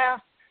you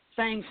laugh,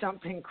 saying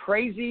something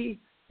crazy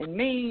and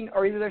mean,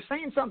 or either they're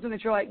saying something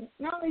that you're like,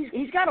 no,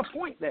 he's got a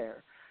point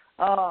there.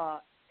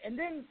 And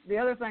then the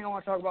other thing I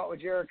want to talk about with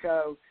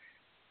Jericho,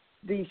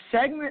 the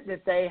segment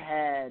that they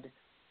had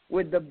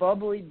with the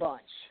Bubbly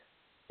Bunch.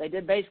 They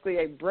did basically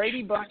a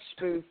Brady Bunch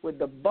spoof with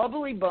the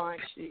Bubbly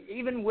Bunch,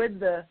 even with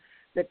the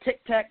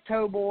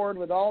tic-tac-toe board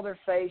with all their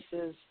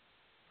faces.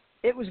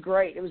 It was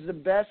great. It was the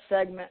best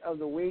segment of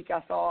the week,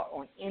 I thought,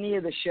 on any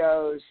of the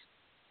shows.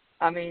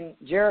 I mean,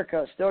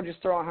 Jericho still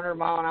just throwing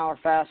 100-mile-an-hour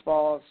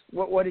fastballs.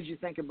 What did you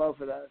think of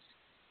both of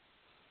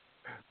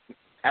those?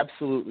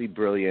 Absolutely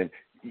brilliant.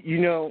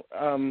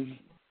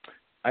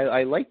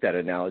 I like that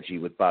analogy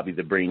with Bobby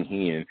the Brain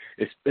Heenan,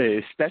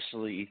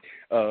 especially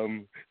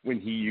when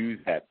he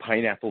used that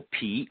Pineapple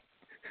Pete.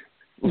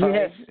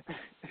 Yes.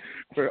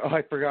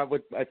 I forgot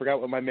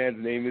what my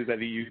man's name is that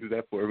he uses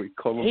that for. We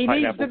call him He needs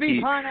Pineapple to be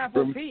Pete.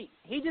 Pineapple Pete.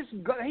 He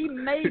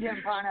made him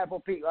Pineapple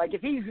Pete. Like,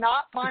 if he's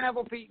not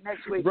Pineapple Pete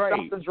next week,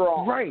 something's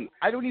wrong. Right.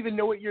 I don't even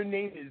know what your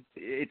name is.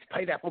 It's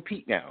Pineapple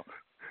Pete now.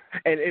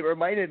 And it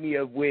reminded me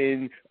of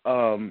when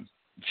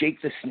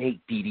Jake the Snake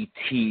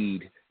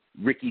DDT'd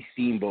Ricky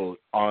Steamboat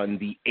on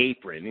the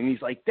apron. And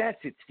he's like, that's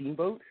it,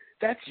 Steamboat.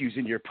 That's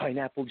using your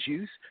pineapple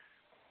juice.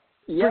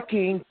 Yep.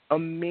 Freaking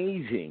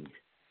amazing.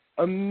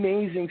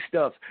 Amazing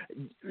stuff.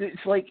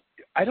 It's like,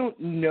 I don't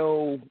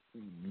know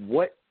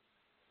what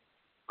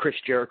Chris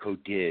Jericho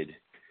did.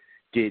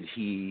 Did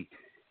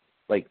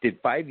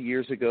 5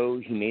 years ago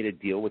he made a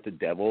deal with the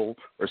devil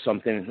or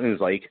something? And it was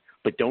like,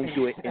 but don't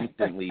do it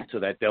instantly so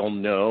that they'll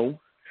know.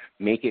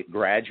 Make it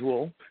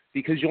gradual.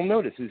 Because you'll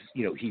notice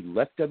he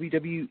left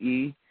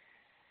WWE.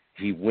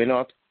 He went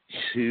up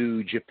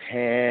to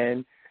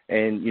Japan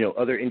and,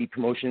 other indie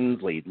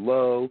promotions, laid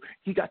low.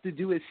 He got to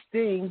do his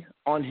thing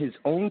on his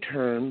own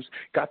terms,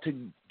 got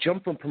to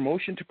jump from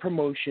promotion to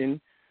promotion,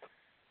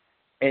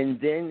 and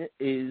then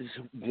is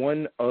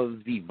one of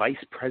the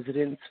vice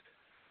presidents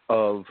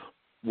of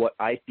what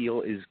I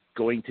feel is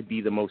going to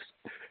be the most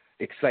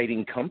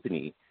exciting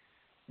company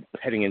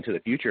heading into the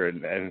future.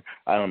 And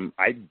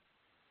I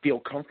feel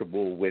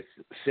comfortable with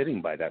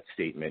sitting by that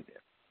statement.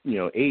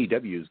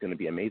 AEW is going to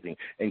be amazing.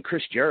 And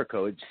Chris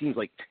Jericho, it seems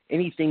like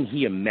anything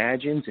he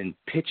imagines and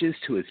pitches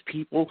to his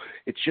people,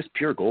 it's just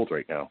pure gold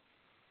right now.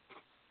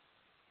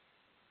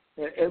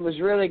 It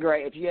was really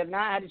great. If you have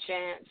not had a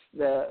chance,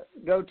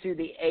 go to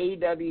the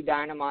AEW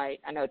Dynamite,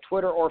 I know,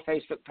 Twitter or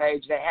Facebook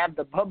page. They have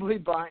the Bubbly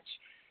Bunch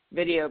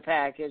video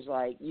package.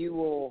 Like, you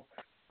will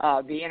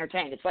be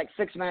entertained. It's like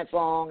 6 minutes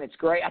long. It's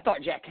great. I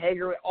thought Jack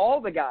Hager,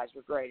 all the guys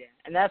were great in it.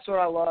 And that's what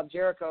I love.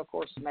 Jericho, of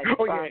course, is making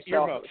fun of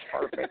himself. It was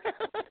perfect.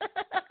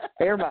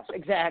 Earmuffs,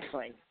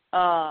 exactly.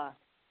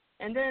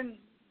 And then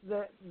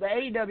the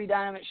AEW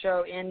Dynamite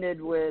show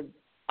ended with,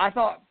 I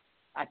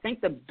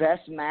think the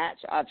best match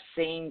I've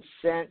seen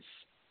since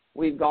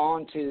we've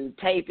gone to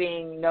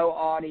taping, no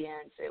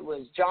audience. It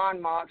was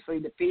Jon Moxley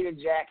defeated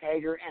Jack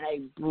Hager in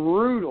a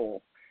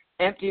brutal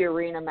empty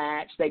arena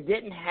match. They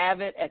didn't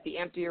have it at the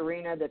empty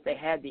arena that they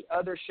had the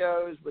other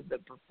shows with the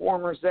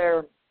performers there.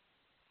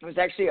 It was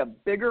actually a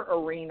bigger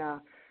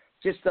arena,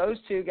 just those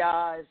two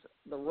guys,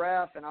 the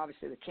ref and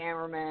obviously the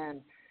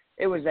cameraman.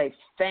 It was a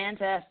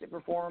fantastic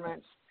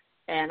performance,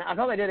 and I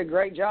thought they did a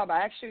great job. I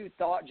actually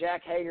thought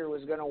Jack Hager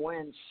was going to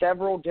win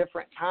several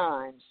different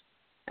times,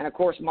 and, of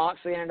course,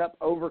 Moxley ended up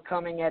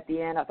overcoming at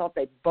the end. I thought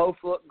they both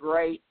looked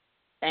great.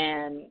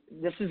 And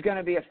this is going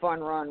to be a fun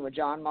run with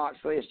Jon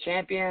Moxley as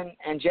champion.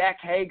 And Jack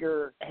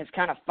Hager has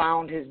kind of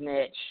found his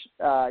niche.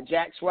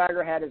 Jack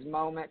Swagger had his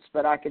moments,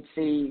 but I could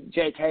see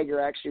Jake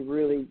Hager actually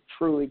really,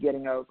 truly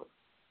getting over.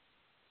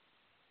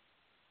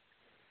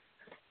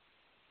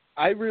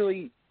 I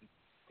really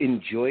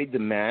enjoyed the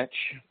match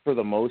for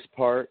the most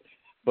part,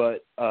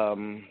 but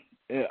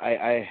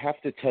I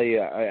have to tell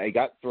you, I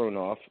got thrown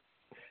off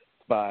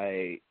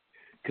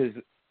because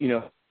I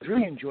was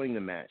really enjoying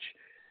the match.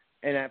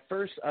 And at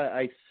first,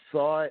 I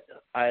thought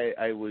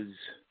I was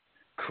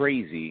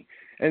crazy.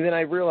 And then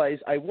I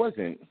realized I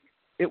wasn't.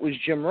 It was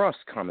Jim Ross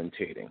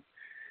commentating.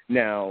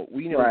 Now,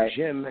 we know right.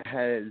 Jim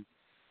has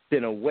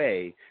been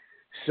away.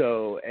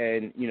 So,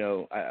 and,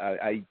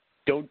 I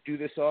don't do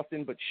this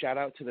often, but shout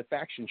out to the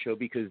Faction Show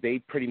because they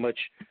pretty much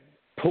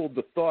pulled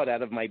the thought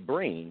out of my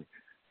brain.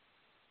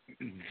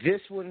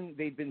 This one,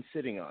 they've been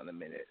sitting on a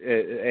minute.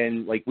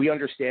 And, we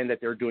understand that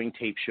they're doing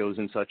tape shows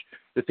and such.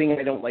 The thing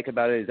I don't like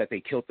about it is that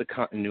they killed the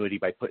continuity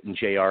by putting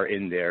JR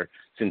in there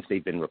since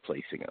they've been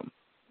replacing him.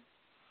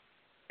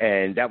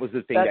 And that was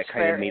the thing that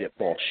kind of made it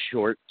fall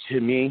short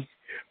to me.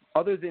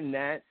 Other than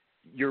that,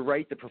 you're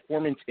right. The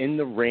performance in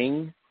the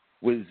ring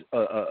was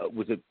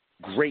a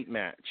great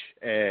match.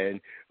 And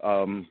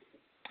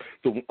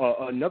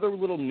another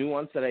little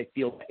nuance that I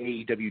feel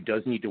AEW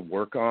does need to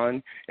work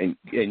on, and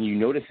you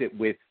notice it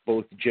with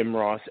both Jim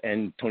Ross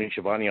and Tony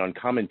Schiavone on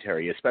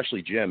commentary,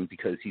 especially Jim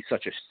because he's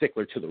such a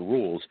stickler to the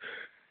rules.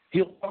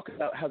 He'll talk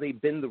about how they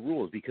bend the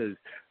rules because,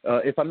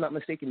 if I'm not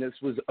mistaken, this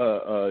was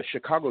a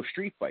Chicago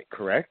street fight,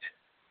 correct?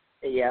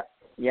 Yeah.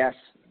 Yes.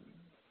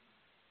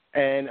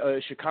 And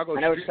Chicago.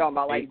 I know what you're talking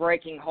about,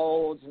 breaking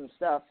holds and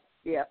stuff.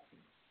 Yeah.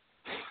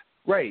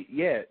 Right,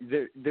 yeah.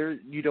 There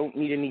you don't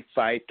need any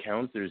 5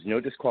 counts. There's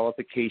no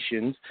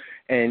disqualifications.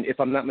 And if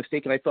I'm not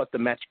mistaken, I thought the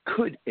match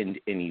could end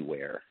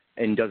anywhere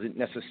and doesn't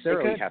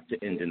necessarily have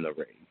to end in the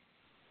ring.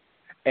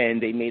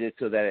 And they made it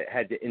so that it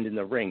had to end in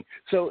the ring.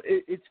 So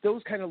it's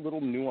those kind of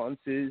little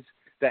nuances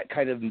that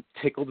kind of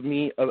tickled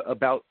me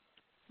about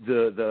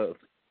the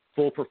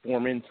full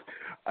performance.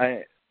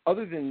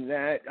 Other than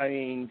that, I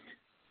mean,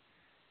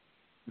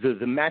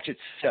 the match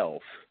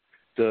itself,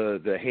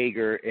 the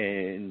Hager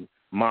and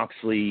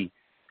Moxley,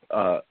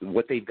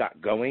 what they've got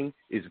going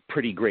is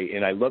pretty great.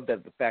 And I love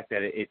that the fact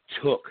that it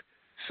took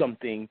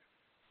something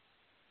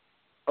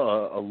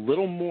a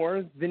little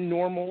more than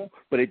normal,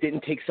 but it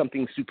didn't take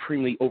something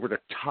supremely over the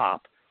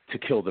top to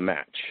kill the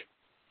match.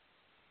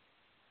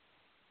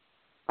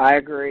 I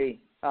agree.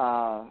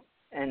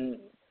 And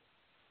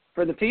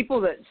for the people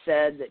that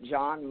said that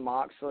Jon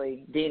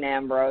Moxley, Dean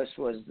Ambrose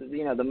was,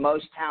 the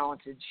most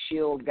talented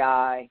Shield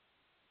guy,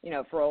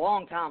 for a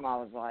long time I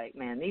was like,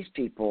 man, these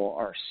people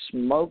are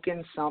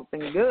smoking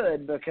something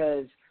good,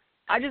 because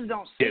I just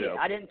don't see it.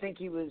 I didn't think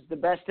he was the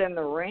best in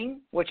the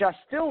ring, which I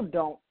still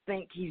don't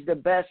think he's the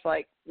best,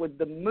 like, with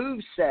the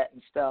moveset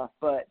and stuff,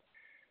 but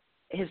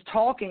his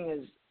talking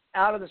is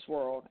out of this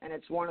world, and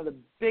it's one of the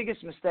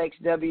biggest mistakes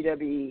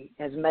WWE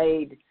has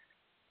made,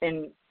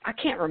 and I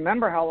can't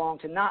remember how long,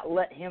 to not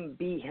let him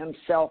be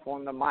himself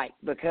on the mic,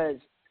 because,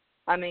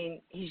 I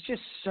mean, he's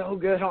just so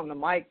good on the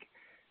mic.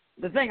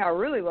 The thing I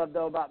really loved,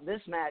 though, about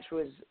this match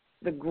was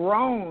the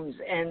groans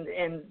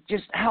and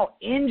just how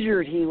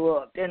injured he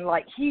looked, and,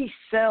 like, he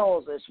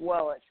sells as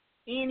well as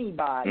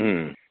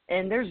anybody,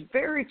 and there's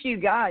very few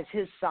guys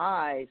his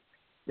size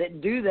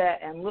that do that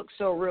and look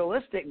so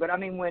realistic. But, I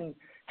mean, when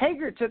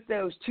Hager took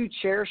those 2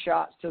 chair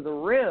shots to the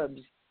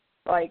ribs,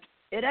 like,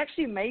 it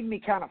actually made me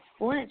kind of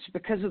flinch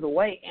because of the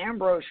way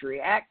Ambrose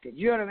reacted.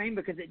 You know what I mean?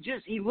 Because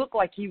he looked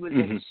like he was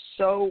in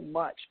so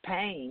much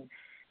pain.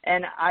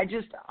 And I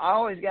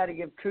always got to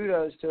give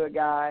kudos to a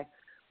guy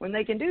when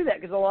they can do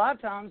that, because a lot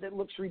of times it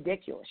looks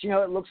ridiculous.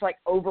 It looks like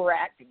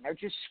overacting. They're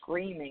just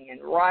screaming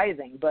and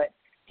writhing. But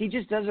he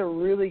just does a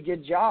really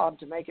good job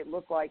to make it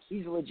look like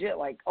he's legit,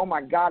 like, oh,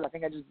 my God, I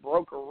think I just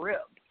broke a rib.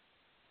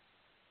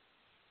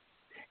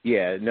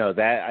 Yeah, no,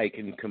 that I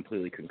can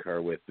completely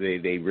concur with.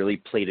 They really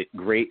played it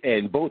great,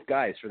 and both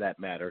guys for that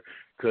matter,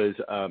 because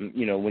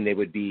when they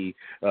would be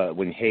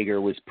when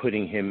Hager was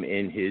putting him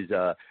in his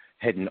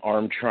head and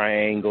arm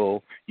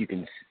triangle, you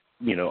can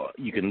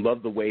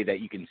love the way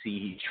that you can see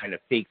he's trying to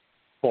fake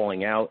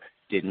falling out.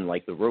 Didn't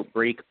like the rope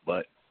break,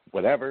 but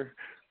whatever.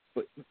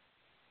 But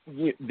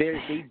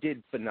they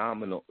did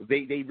phenomenal.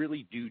 They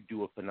really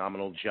do a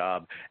phenomenal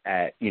job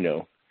at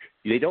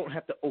They don't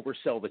have to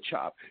oversell the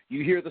chop.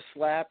 You hear the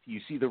slap, you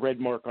see the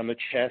red mark on the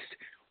chest.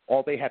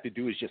 All they have to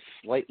do is just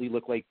slightly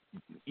look like,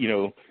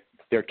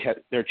 their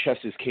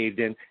chest is caved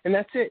in, and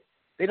that's it.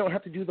 They don't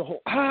have to do the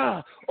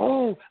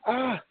whole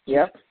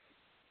Yep.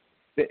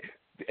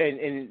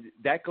 And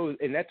that goes,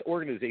 and that's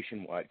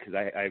organization wide, because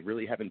I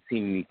really haven't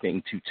seen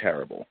anything too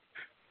terrible.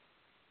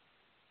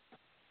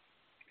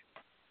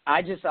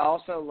 I just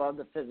also love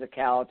the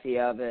physicality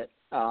of it.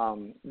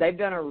 They've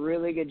done a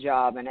really good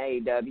job in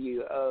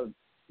AEW of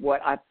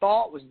what I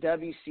thought was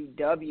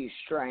WCW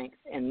strength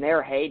in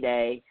their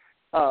heyday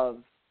of,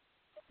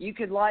 you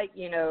could like,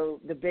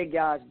 the big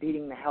guys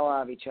beating the hell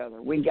out of each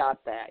other. We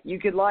got that. You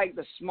could like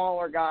the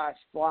smaller guys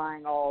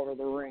flying all over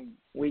the ring.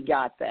 We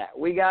got that.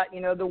 We got,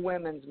 the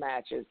women's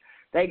matches.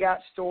 They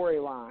got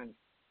storylines.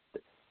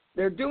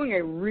 They're doing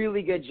a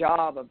really good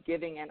job of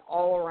giving an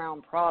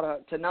all-around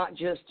product to not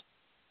just,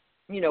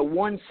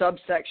 one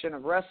subsection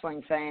of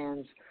wrestling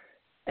fans.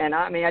 And,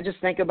 I just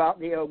think about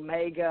the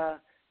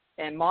Omega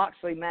and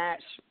Moxley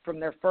match from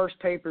their first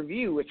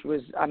pay-per-view, which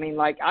was, I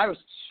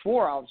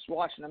swore I was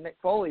watching a Mick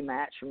Foley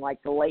match from,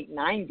 like, the late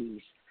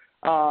 90s.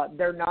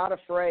 They're not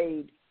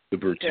afraid. The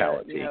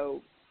brutality.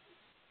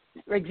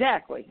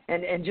 Exactly.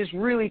 And just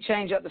really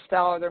change up the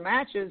style of their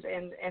matches.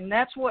 And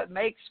that's what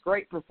makes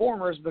great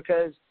performers,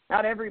 because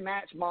not every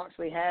match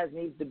Moxley has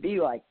needs to be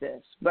like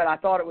this. But I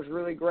thought it was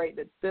really great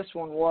that this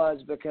one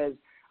was, because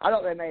I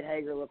thought they made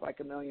Hager look like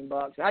 $1 million.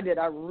 I did.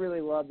 I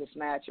really loved this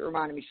match. It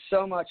reminded me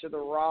so much of The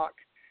Rock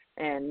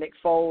and Mick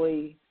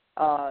Foley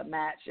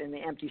match in the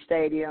empty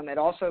stadium. It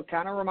also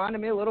kind of reminded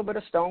me a little bit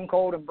of Stone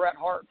Cold and Bret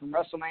Hart from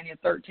WrestleMania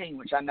 13,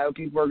 which I know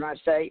people are going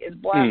to say is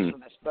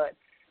blasphemous, but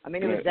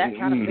it was that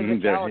kind of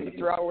physicality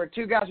throughout, where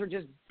 2 guys were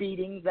just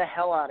beating the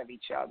hell out of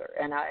each other,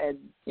 and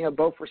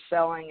both were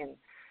selling, and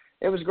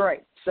it was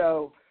great.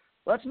 So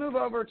let's move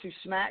over to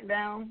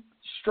SmackDown.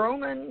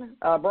 Braun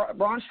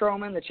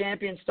Strowman, the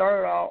champion,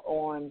 started out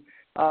on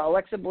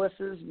Alexa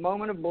Bliss's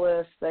Moment of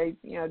Bliss. They,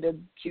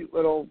 did cute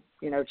little,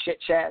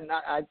 chit-chat, and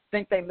I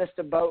think they missed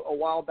a boat a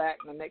while back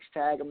in the mixed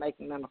tag of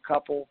making them a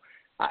couple.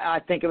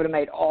 I think it would have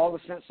made all the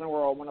sense in the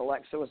world when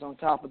Alexa was on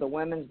top of the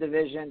women's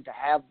division to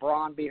have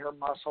Braun be her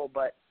muscle.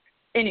 But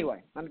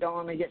anyway, don't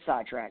let me get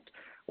sidetracked.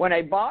 When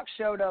a box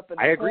showed up in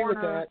the corner, I agree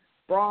with that.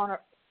 Braun,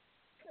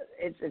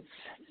 it's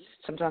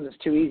sometimes it's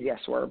too easy, I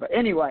swear. But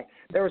anyway,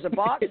 there was a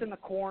box in the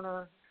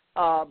corner.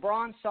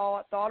 Braun saw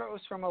it, thought it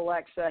was from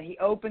Alexa. He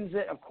opens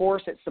it. Of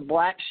course, it's the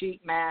black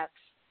sheet mats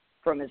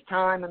from his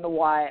time in the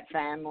Wyatt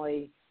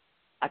family.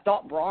 I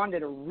thought Braun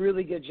did a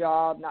really good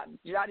job, not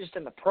just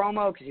in the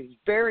promo, because he was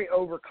very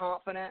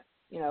overconfident.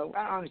 I don't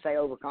want to say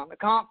overconfident,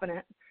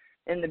 confident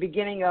in the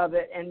beginning of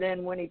it. And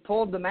then when he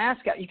pulled the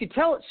mask out, you could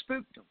tell it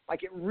spooked him,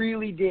 like it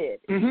really did.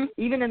 Mm-hmm.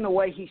 Even in the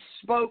way he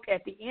spoke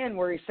at the end,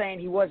 where he's saying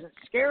he wasn't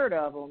scared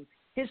of him,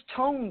 his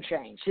tone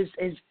changed,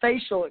 his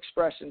facial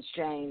expressions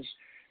changed,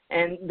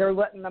 and they're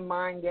letting the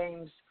mind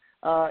games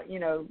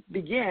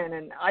begin.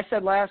 And I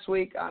said last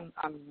week, I'm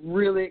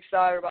really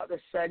excited about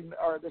this segment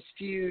or this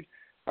feud.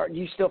 Or do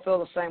you still feel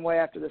the same way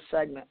after this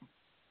segment?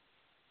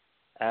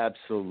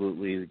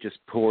 Absolutely. Just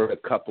poured a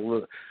couple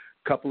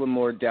of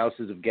more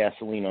douses of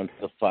gasoline onto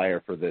the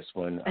fire for this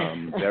one.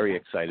 I'm very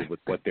excited with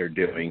what they're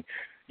doing.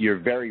 you're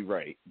very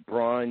right.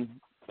 Braun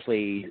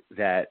played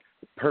that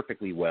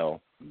perfectly well.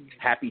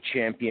 Happy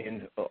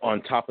champion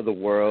on top of the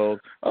world.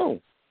 Oh,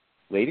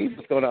 ladies,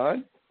 what's going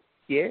on?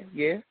 Yeah.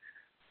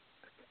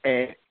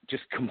 And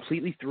just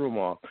completely threw him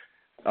off.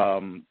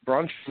 Braun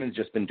Strowman's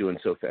just been doing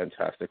so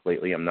fantastic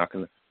lately. I'm not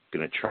going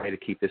to try to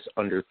keep this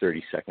under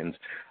 30 seconds.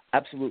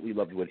 Absolutely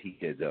loved what he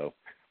did, though.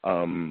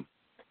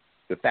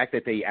 The fact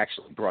that they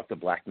actually brought the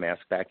black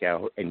mask back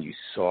out and you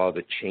saw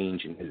the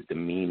change in his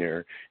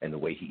demeanor and the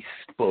way he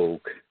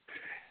spoke,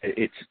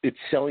 it's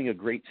selling a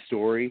great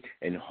story,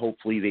 and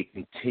hopefully they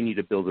continue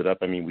to build it up.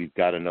 I mean, we've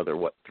got another,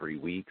 4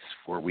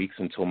 weeks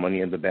until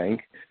Money in the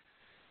Bank.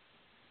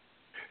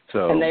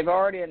 So, and they've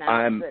already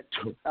announced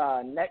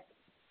that next.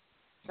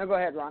 No, go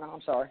ahead, Ron.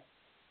 I'm sorry.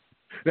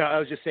 No, I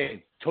was just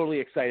saying, totally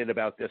excited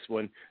about this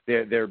one.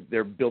 They're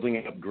building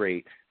it up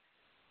great.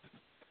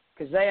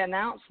 Because they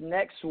announced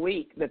next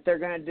week that they're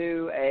going to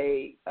do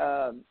a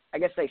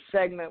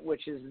segment,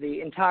 which is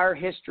the entire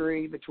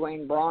history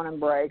between Braun and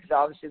Bray, because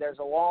obviously there's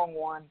a long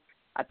one.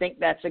 I think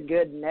that's a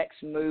good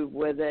next move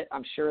with it.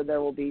 I'm sure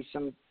there will be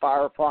some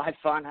Firefly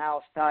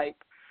Funhouse type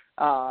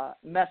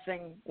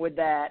messing with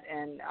that,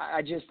 and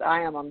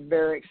I'm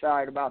very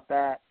excited about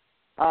that.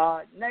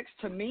 Next,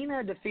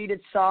 Tamina defeated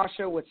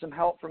Sasha with some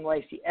help from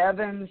Lacey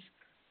Evans.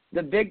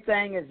 The big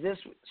thing is this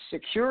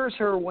secures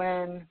her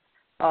win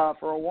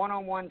for a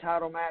one-on-one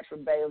title match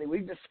with Bayley.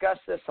 We've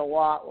discussed this a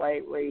lot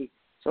lately.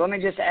 So let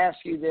me just ask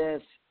you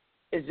this.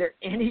 Is there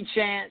any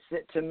chance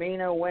that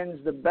Tamina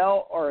wins the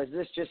belt, or is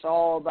this just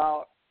all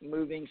about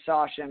moving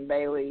Sasha and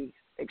Bayley's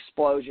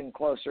explosion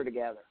closer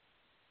together?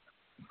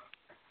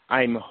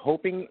 I'm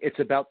hoping it's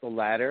about the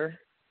latter.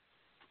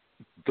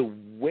 The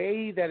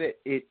way that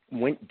it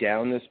went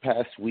down this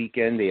past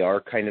weekend, they are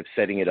kind of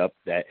setting it up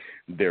that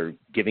they're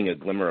giving a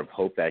glimmer of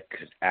hope that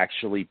could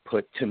actually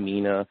put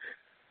Tamina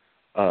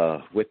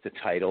with the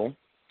title.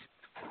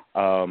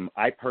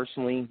 I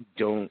personally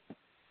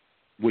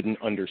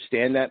wouldn't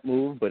understand that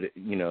move, but it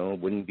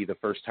wouldn't be the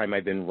first time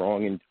I've been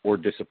wrong or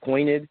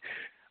disappointed.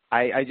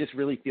 I just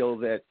really feel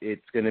that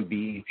it's going to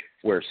be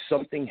where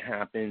something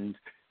happened.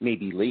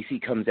 Maybe Lacey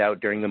comes out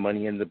during the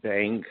Money in the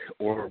Bank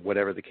or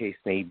whatever the case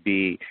may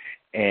be,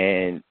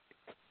 and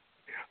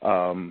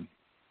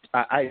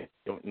I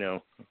don't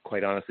know.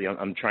 Quite honestly,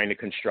 I'm trying to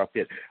construct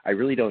it. I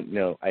really don't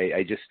know.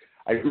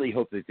 I really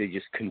hope that they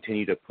just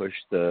continue to push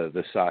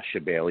the Sasha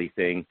Bayley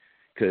thing,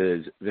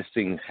 because this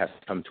thing has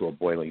come to a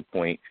boiling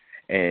point,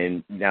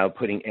 and now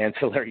putting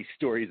ancillary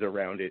stories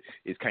around it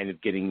is kind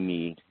of getting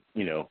me,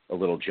 a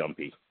little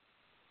jumpy.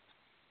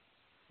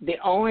 The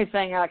only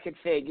thing I could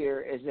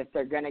figure is if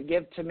they're going to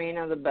give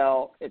Tamina the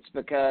belt, it's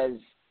because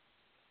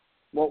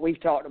what we've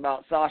talked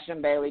about, Sasha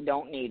and Bayley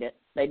don't need it.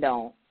 They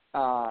don't.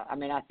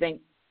 I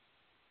think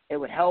it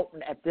would help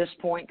at this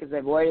point because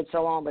they've waited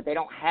so long, but they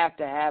don't have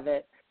to have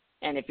it.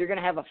 And if you're going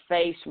to have a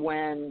face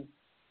win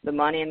the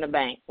Money in the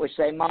Bank, which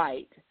they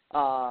might,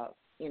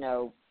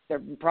 they're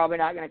probably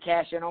not going to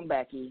cash in on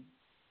Becky.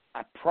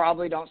 I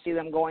probably don't see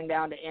them going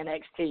down to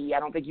NXT. I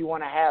don't think you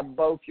want to have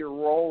both your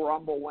Royal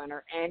Rumble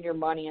winner and your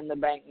Money in the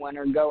Bank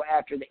winner go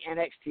after the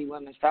NXT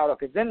Women's title,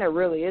 because then there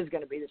really is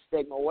going to be the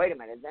stigma, wait a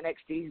minute, is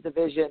NXT's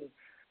division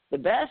the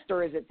best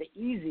or is it the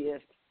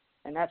easiest?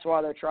 And that's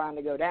why they're trying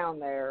to go down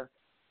there.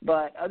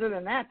 But other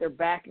than that, they're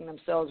backing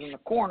themselves in the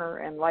corner.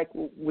 And like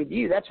with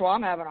you, that's why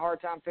I'm having a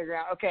hard time figuring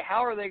out, okay,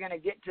 how are they going to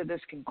get to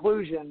this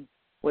conclusion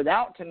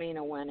without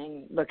Tamina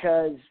winning?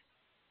 Because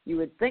you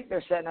would think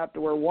they're setting up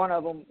to where one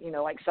of them,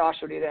 like Sasha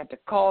would either have to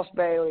cost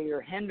Bayley or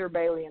hinder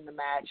Bayley in the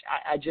match.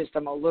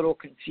 I'm a little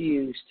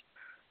confused.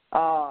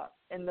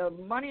 In the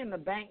Money in the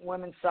Bank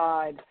women's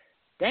side,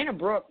 Dana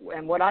Brooke,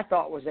 and what I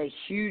thought was a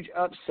huge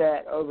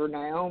upset over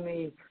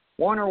Naomi,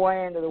 won her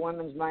way into the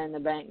women's Money in the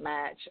Bank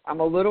match.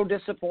 I'm a little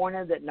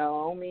disappointed that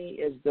Naomi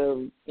is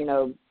the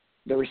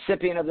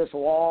recipient of this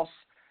loss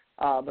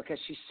because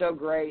she's so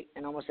great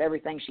in almost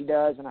everything she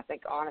does, and I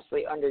think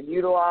honestly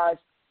underutilized.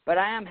 But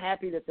I am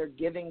happy that they're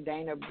giving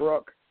Dana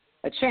Brooke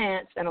a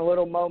chance and a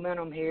little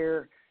momentum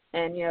here.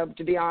 And,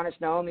 to be honest,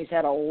 Naomi's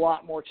had a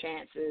lot more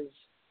chances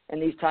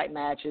in these type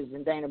matches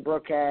than Dana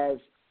Brooke has.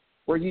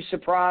 Were you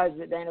surprised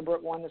that Dana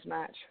Brooke won this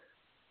match?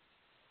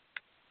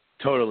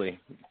 Totally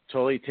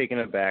taken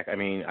aback. I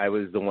mean, I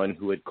was the one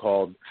who had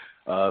called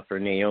for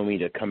Naomi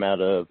to come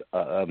out of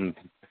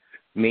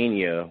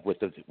Mania with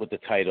the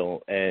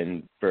title,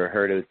 and for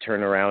her to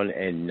turn around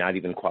and not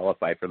even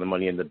qualify for the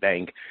Money in the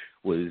Bank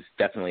was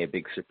definitely a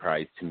big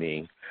surprise to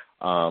me.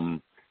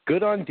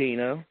 Good on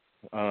Dana.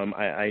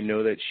 I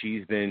know that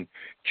she's been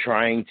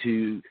trying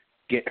to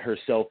get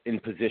herself in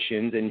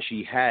positions, and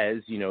she has,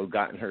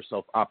 gotten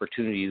herself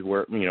opportunities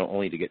where,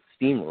 only to get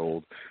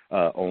steamrolled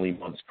only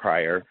months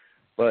prior.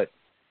 But,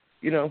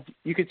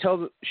 you could tell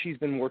that she's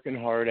been working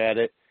hard at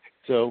it.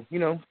 So,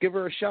 give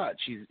her a shot.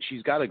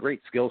 She's got a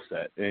great skill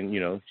set, and,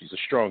 she's a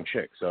strong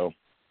chick. So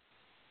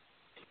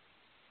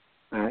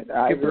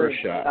give her a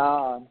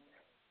shot.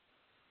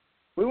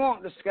 we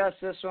won't discuss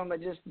this one,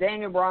 but just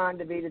Daniel Bryan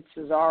defeated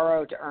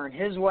Cesaro to earn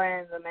his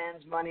way in the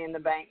men's Money in the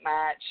Bank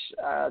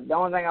match. The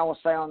only thing I will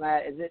say on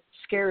that is it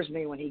scares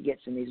me when he gets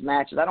in these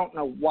matches. I don't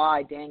know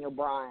why Daniel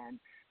Bryan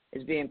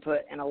is being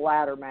put in a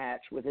ladder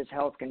match with his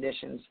health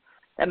conditions.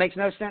 That makes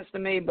no sense to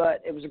me,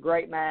 but it was a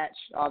great match,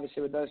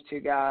 obviously, with those two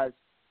guys.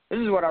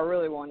 This is what I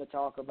really wanted to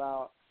talk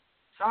about.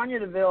 Sonya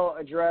Deville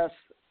addressed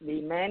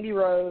the Mandy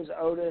Rose,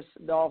 Otis,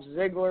 Dolph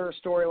Ziggler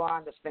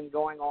storyline that's been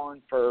going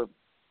on for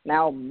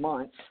now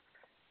months.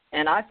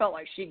 And I felt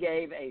like she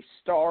gave a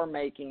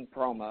star-making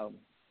promo.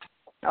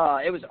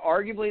 It was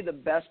arguably the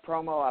best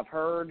promo I've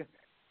heard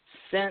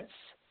since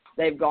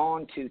they've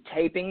gone to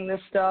taping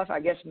this stuff. I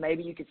guess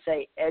maybe you could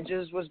say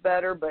Edge's was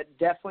better, but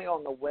definitely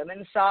on the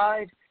women's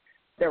side,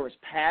 there was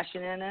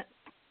passion in it.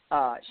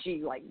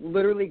 She,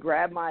 literally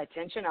grabbed my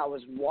attention. I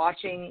was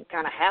watching,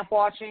 kind of half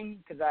watching,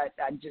 because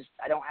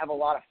I don't have a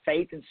lot of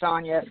faith in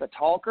Sonya as a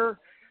talker.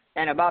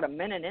 And about a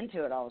minute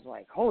into it, I was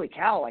like, holy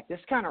cow, this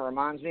kind of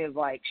reminds me of,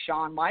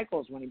 Shawn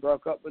Michaels when he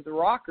broke up with the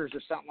Rockers or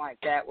something like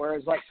that, where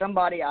it was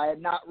somebody I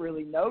had not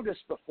really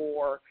noticed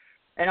before,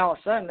 and all of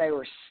a sudden they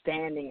were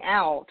standing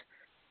out.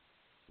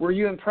 Were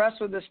you impressed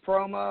with this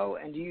promo,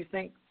 and do you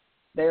think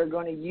they're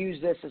going to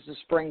use this as a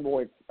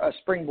springboard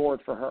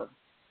for her?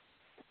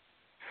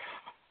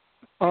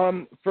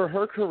 For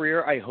her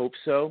career, I hope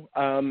so.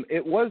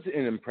 It was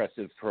an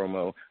impressive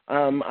promo.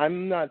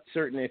 I'm not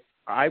certain if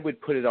I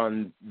would put it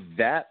on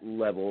that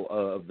level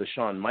of the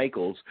Shawn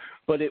Michaels,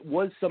 but it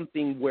was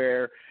something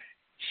where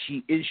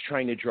she is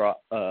trying to draw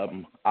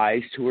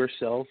eyes to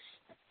herself,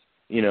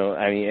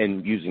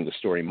 and using the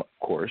story, of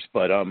course.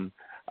 But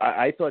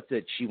I thought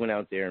that she went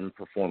out there and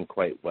performed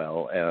quite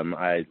well. I'm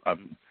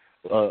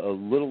a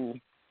little,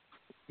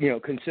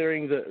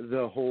 considering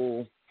the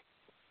whole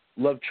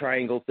love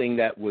triangle thing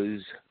that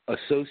was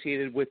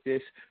associated with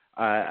this,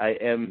 I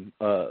am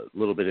a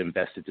little bit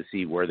invested to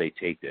see where they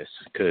take this,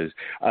 because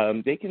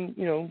they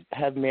can,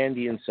 have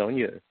Mandy and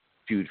Sonya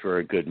feud for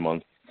a good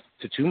month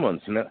to 2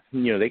 months, and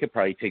they could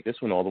probably take this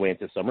one all the way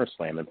into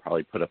SummerSlam and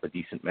probably put up a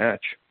decent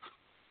match.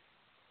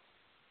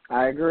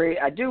 I agree.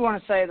 I do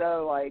want to say,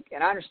 though,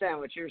 and I understand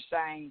what you're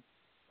saying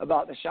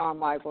about the Shawn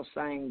Michaels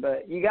thing,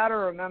 but you got to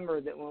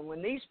remember that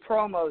when these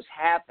promos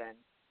happen,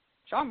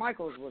 Shawn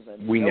Michaels was a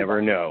we nobody.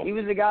 Never know. He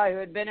was a guy who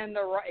had been in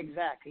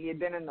he had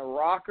been in the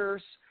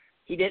Rockers.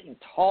 He didn't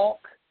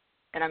talk.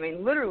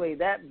 And, literally,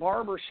 that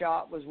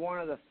barbershop was one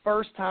of the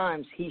first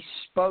times he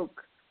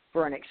spoke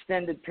for an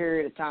extended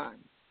period of time,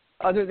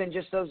 other than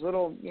just those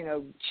little,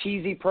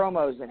 cheesy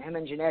promos that him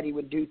and Jannetty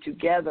would do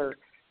together.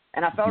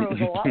 And I felt it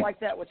was a lot like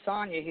that with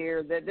Sonya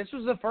here, that this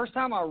was the first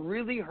time I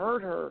really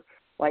heard her,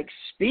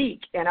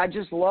 speak. And I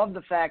just love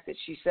the fact that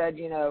she said,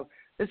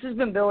 this has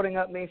been building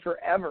up me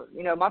forever.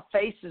 My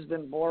face has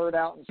been blurred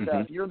out and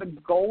stuff. Mm-hmm. You're the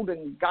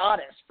golden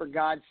goddess, for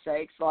God's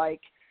sakes.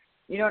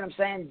 You know what I'm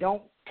saying?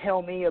 Don't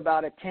tell me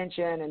about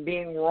attention and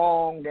being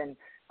wronged. And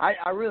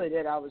I really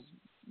did. I was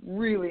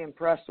really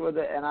impressed with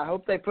it, and I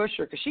hope they push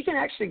her, because she can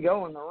actually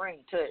go in the ring,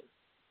 too.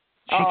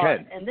 She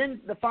can. And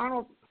then the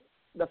final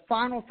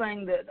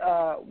thing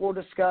that we'll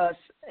discuss,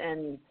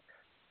 and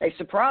they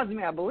surprised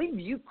me. I believe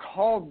you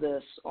called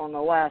this on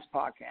the last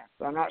podcast,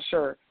 but I'm not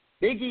sure.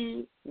 Big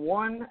E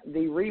won the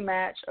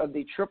rematch of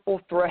the triple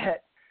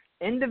threat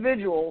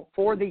individual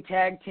for the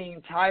tag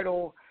team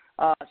title,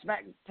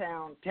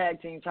 SmackDown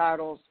tag team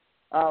titles,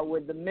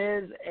 with The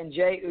Miz and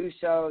Jey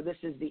Uso. This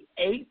is the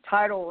 8th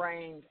title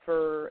reign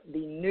for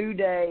the New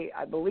Day.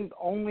 I believe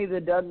only the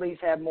Dudleys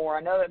had more.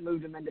 I know that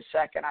moved them into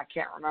second. I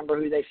can't remember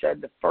who they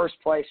said the first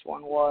place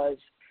one was.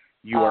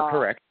 You are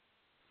correct.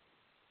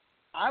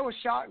 I was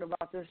shocked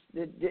about this.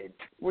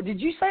 Did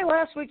you say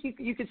last week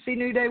you could see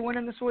New Day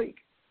winning this week?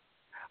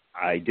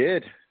 I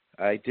did.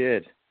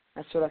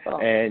 That's what I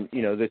thought. And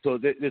this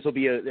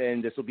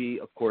will be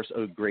of course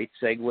a great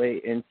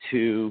segue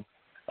into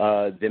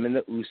them and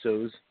the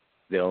Usos.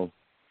 They'll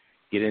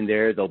get in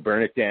there. They'll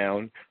burn it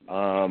down.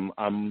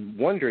 I'm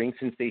wondering,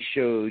 since they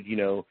showed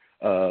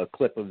a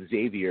clip of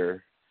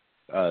Xavier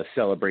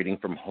celebrating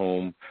from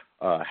home,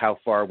 how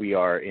far we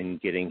are in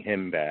getting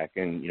him back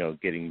and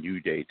getting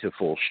New Day to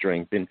full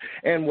strength,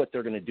 and what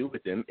they're going to do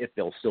with them if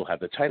they'll still have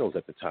the titles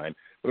at the time.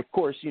 But of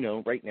course,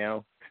 right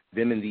now,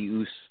 them and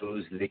the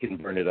Usos, they can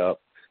burn it up.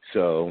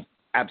 So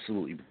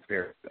absolutely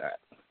prepare for that.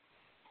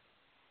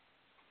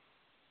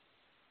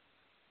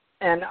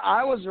 And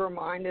I was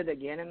reminded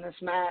again in this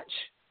match,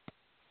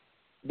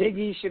 Big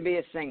E should be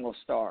a single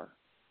star.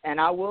 And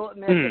I will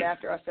admit that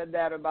after I said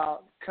that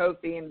about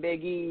Kofi and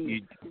Big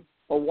E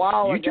a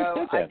while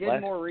ago, I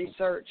did more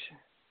research.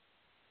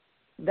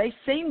 They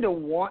seem to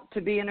want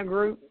to be in a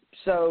group,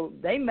 so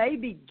they may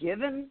be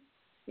given,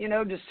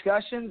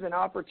 discussions and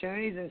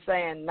opportunities and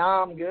saying,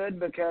 nah, I'm good,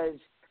 because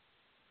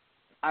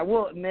I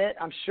will admit,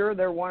 I'm sure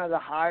they're one of the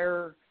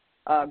higher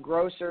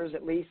grossers,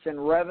 at least in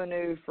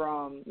revenue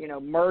from,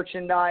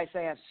 merchandise.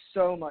 They have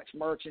so much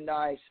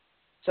merchandise.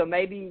 So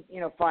maybe,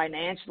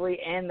 financially,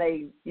 and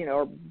they,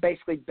 are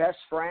basically best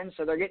friends.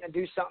 So they're getting to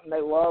do something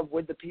they love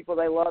with the people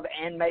they love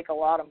and make a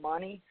lot of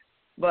money.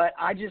 but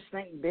I just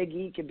think Big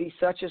E could be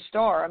such a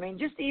star. I mean,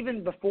 just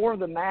even before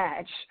the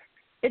match,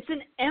 it's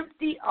an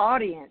empty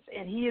audience,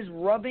 and he is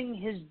rubbing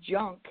his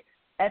junk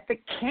at the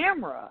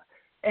camera.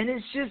 And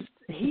it's just,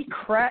 he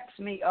cracks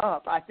me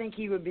up. I think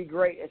he would be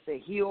great as a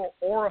heel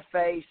or a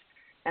face,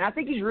 and I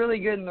think he's really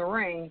good in the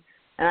ring.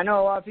 And I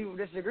know a lot of people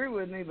disagree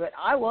with me, but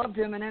I loved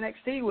him in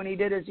NXT when he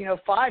did his, 5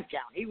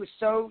 count. He was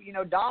so,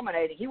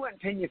 dominating. He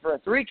wouldn't pin you for a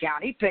 3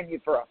 count. He'd pin you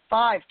for a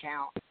 5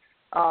 count.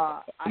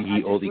 I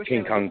oldie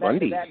King Kong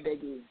Bundy. That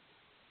Big E.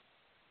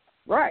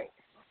 Right.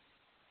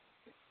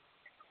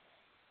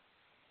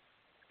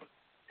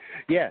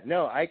 Yeah,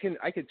 no, I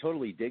could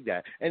totally dig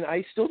that. And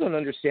I still don't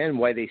understand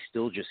why they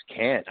still just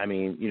can't. I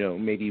mean,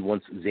 maybe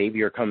once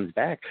Xavier comes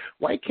back,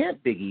 why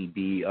can't Big E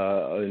be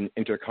an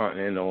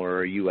Intercontinental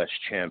or a U.S.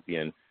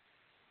 champion?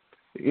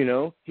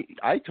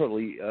 I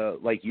totally,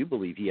 like you,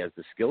 believe he has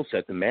the skill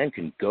set. The man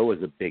can go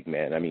as a big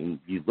man. I mean,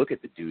 you look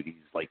at the dude, he's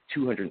like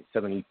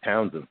 270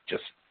 pounds of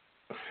just,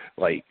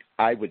 like,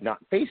 I would not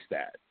face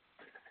that.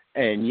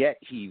 And yet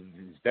he's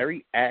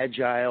very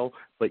agile,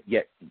 but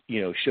yet,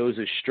 shows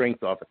his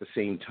strength off at the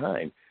same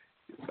time.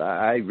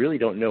 I really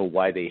don't know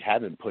why they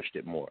haven't pushed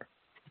it more.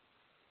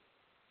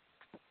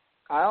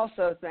 I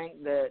also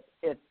think that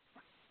if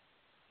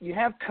you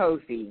have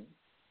Kofi,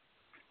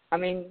 I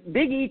mean,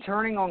 Big E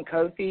turning on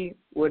Kofi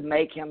would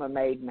make him a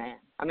made man.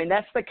 I mean,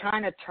 that's the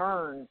kind of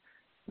turn,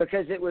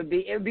 because it would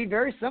be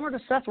very similar to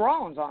Seth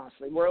Rollins,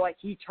 honestly, where, like,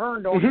 he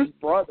turned on his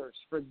brothers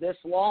for this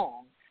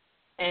long.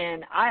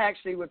 And I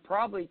actually would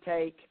probably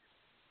take,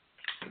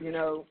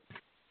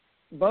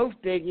 both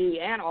Big E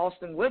and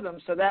Austin with him,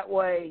 so that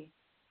way,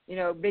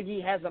 Big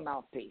E has a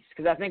mouthpiece.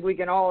 Because I think we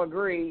can all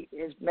agree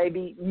is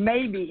maybe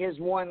his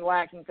one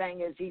lacking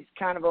thing is he's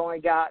kind of only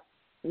got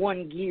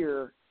one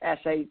gear as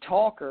a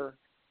talker.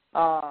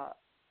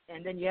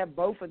 And then you have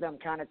both of them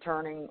kind of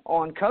turning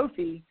on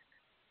Kofi.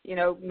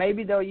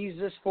 Maybe they'll use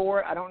this for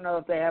it. I don't know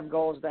if they have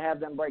goals to have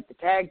them break the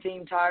tag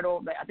team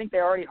title. I think they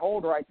already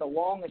hold, the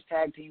longest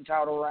tag team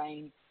title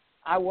reign.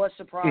 I was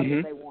surprised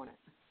if they won it.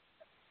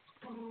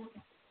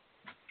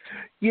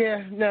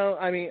 Yeah, no,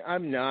 I mean,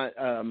 I'm not.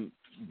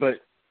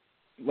 But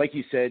like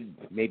you said,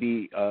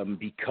 maybe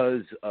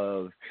because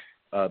of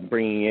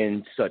bringing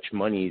in such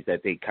money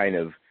that they kind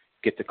of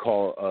get to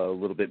call a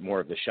little bit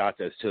more of the shots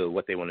as to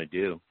what they want to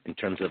do in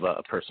terms of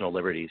personal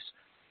liberties.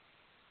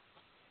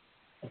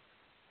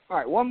 All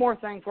right, one more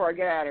thing before I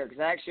get out of here,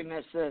 because I actually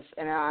missed this,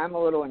 and I'm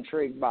a little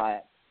intrigued by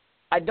it.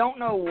 I don't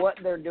know what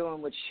they're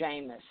doing with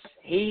Sheamus.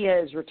 He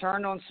has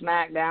returned on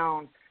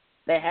SmackDown.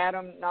 They had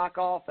him knock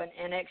off an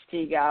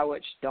NXT guy,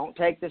 which, don't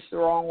take this the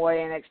wrong way,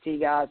 NXT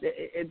guys.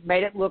 It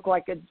made it look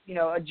like a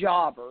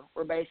jobber,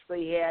 where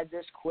basically he had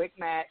this quick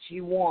match,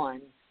 he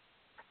won.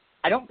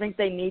 I don't think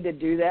they need to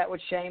do that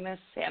with Sheamus.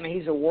 I mean,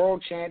 he's a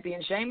world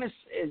champion. Sheamus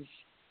is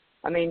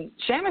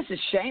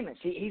Sheamus.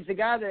 He's the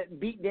guy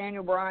that beat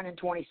Daniel Bryan in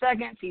 20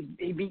 seconds.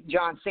 He beat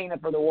John Cena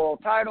for the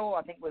world title,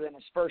 I think, within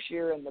his first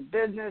year in the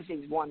business.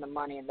 He's won the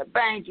Money in the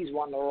Bank. He's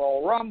won the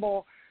Royal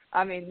Rumble.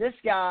 I mean, this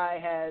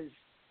guy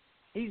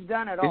he's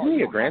done it all. Isn't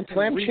he a Grand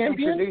Slam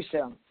champion? Reintroduce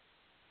him.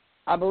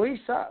 I believe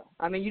so.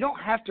 I mean, you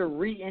don't have to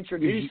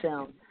reintroduce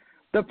him.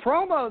 The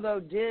promo, though,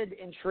 did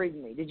intrigue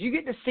me. Did you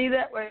get to see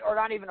that? Or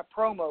not even a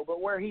promo,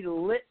 but where he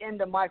lit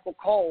into Michael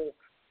Cole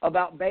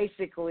about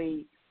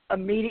basically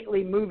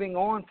immediately moving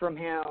on from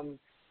him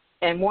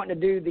and wanting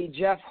to do the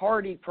Jeff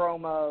Hardy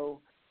promo.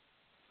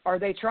 Are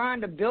they trying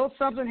to build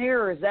something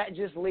here, or is that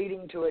just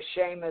leading to a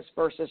Sheamus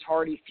versus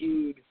Hardy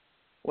feud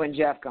when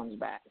Jeff comes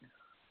back?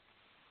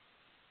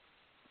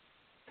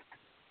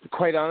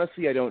 Quite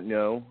honestly, I don't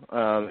know,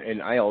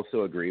 and I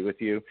also agree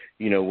with you.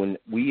 When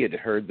we had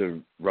heard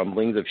the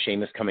rumblings of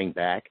Sheamus coming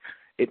back,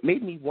 it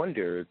made me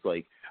wonder. It's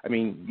like, I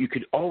mean, you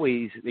could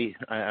always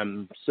 –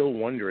 I'm still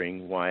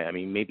wondering why. I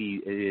mean,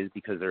 maybe it is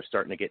because they're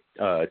starting to get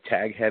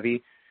tag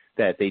heavy,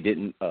 that they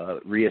didn't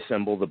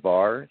reassemble the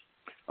bar.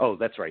 Oh,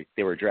 that's right.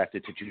 They were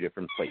drafted to 2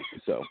 different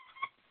places, so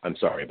I'm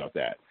sorry about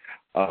that.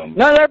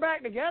 No, they're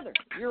back together.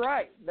 You're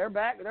right. They're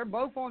back. They're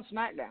both on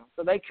SmackDown,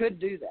 so they could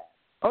do that.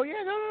 Oh,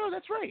 yeah, no,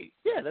 that's right.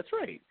 Yeah, that's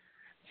right.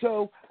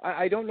 So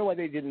I don't know why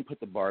they didn't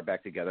put the bar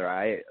back together.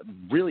 I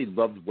really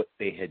loved what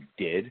they had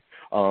did.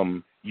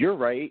 You're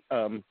right.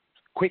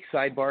 Quick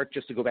sidebar,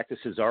 just to go back to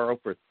Cesaro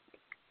for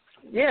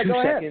 2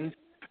 seconds.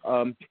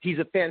 He's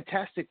a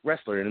fantastic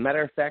wrestler. And as a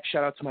matter of fact,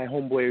 shout out to my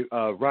homeboy,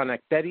 Ronak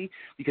Betty,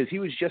 because he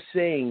was just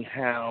saying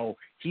how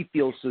he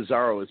feels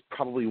Cesaro is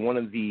probably one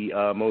of the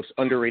most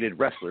underrated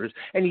wrestlers.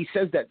 And he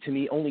says that to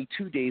me only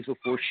 2 days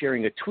before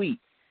sharing a tweet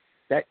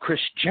that Chris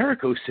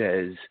Jericho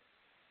says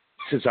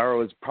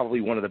Cesaro is probably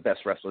one of the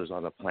best wrestlers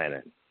on the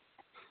planet.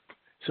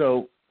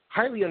 So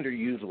highly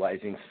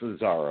underutilizing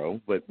Cesaro,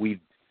 but we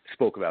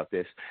spoke about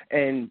this,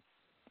 and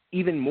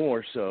even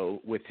more so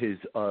with his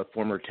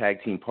former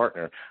tag team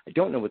partner. I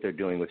don't know what they're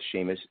doing with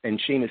Sheamus, and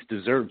Sheamus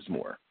deserves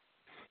more.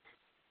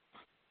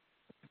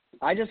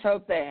 I just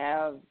hope they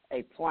have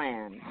a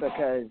plan,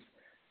 because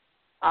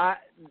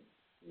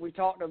we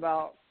talked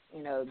about,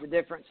 the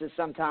differences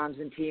sometimes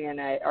in in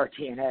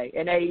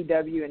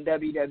AEW and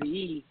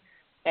WWE.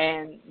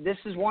 And this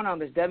is one of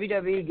them. As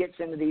WWE gets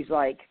into these,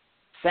 like,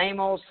 same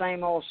old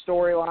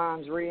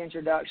storylines,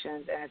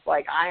 reintroductions, and it's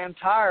like, I am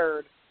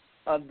tired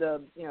of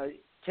the,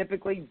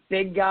 typically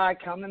big guy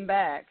coming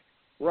back,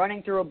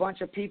 running through a bunch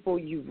of people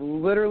you've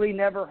literally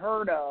never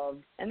heard of,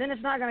 and then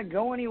it's not going to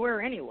go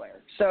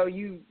anywhere. So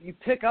you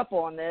pick up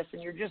on this,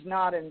 and you're just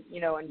not,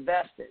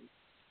 invested.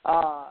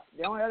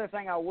 The only other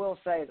thing I will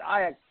say is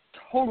I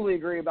totally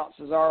agree about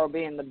Cesaro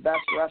being the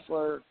best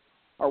wrestler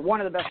or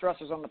one of the best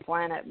wrestlers on the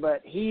planet,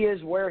 but he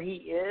is where he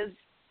is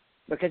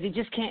because he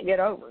just can't get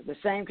over. The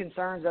same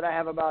concerns that I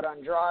have about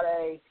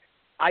Andrade,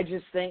 I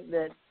just think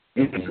that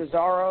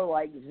Cesaro,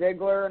 like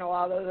Ziggler and a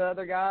lot of those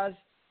other guys,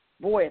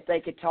 boy, if they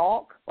could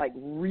talk, like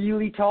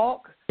really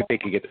talk, if they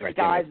could get the right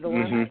sky's the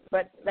limit.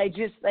 But they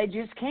just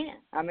can't.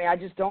 I mean, I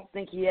just don't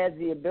think he has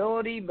the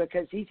ability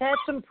because he's had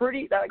some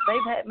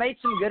made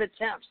some good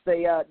attempts.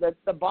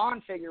 The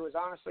Bond figure was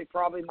honestly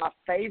probably my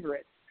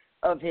favorite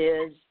of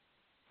his,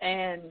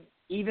 and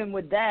even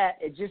with that,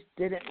 it just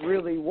didn't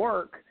really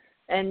work.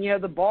 And,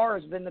 the bar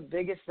has been the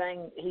biggest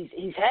thing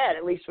he's had,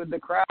 at least with the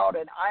crowd.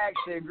 And I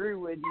actually agree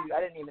with you. I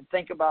didn't even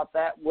think about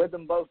that with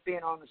them both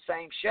being on the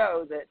same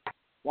show, that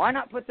why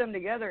not put them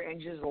together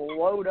and just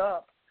load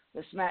up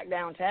the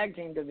SmackDown Tag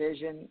Team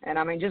division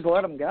and, just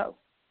let them go.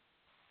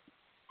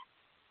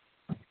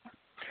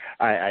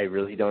 I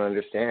really don't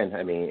understand.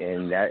 I mean,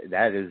 and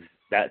that is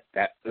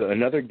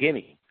another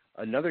gimme.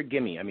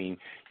 I mean,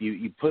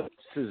 you put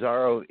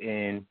Cesaro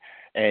in,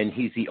 and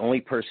he's the only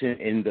person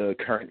in the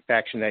current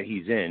faction that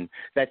he's in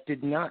that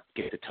did not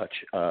get to touch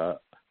a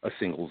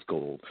singles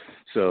gold.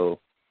 So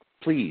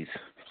please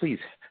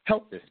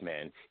help this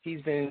man.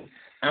 He's been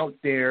out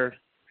there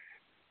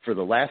for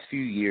the last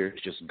few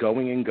years, just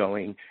going,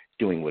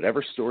 doing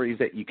whatever stories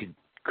that you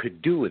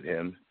could do with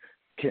him.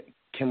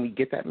 Can we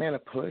get that man a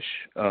push?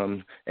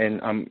 And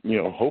I'm,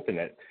 hoping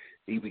that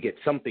we get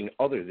something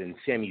other than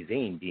Sami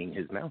Zayn being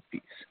his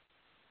mouthpiece.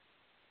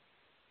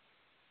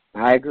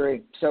 I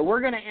agree. So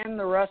we're going to end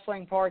the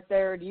wrestling part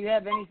there. Do you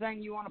have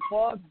anything you want to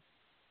plug?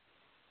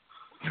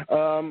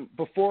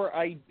 Before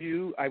I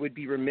do, I would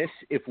be remiss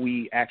if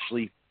we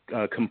actually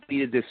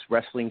completed this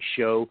wrestling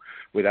show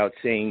without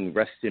saying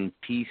rest in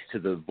peace to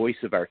the voice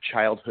of our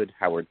childhood,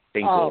 Howard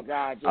Finkel. Oh,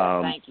 God,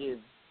 yeah, thank you.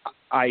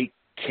 I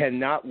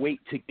cannot wait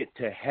to get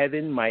to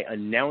heaven. My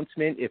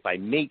announcement, if I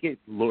make it,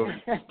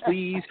 Lord,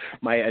 please,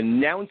 my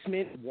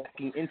announcement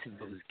walking into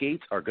those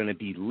gates are going to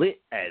be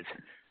lit as,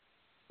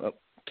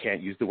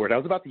 can't use the word I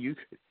was about to use.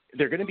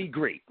 They're going to be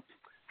great.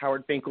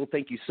 Howard Finkel,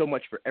 thank you so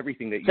much for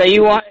everything that you do. So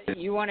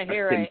you want to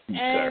hear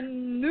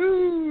and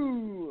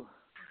new.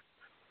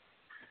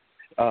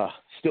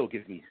 Still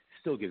gives me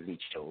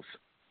chills.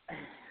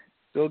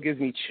 Still gives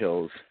me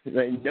chills.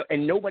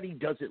 And nobody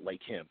does it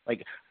like him.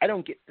 Like, I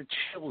don't get the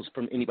chills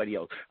from anybody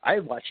else. I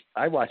watch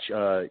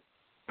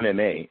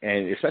MMA,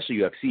 and especially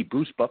UFC.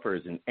 Bruce Buffer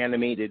is an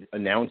animated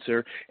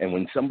announcer, and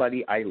when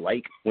somebody I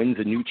like wins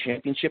a new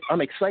championship,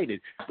 I'm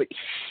excited. But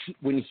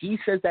when he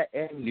says that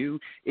and new,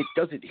 it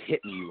doesn't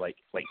hit me like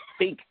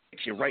fake.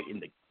 It's you right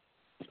in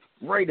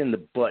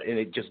the butt, and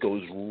it just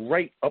goes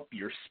right up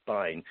your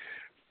spine.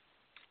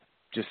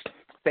 Just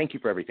thank you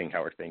for everything,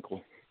 Howard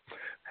Finkel.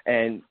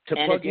 And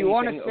if you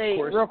want to say,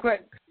 real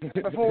quick,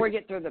 before we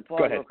get through the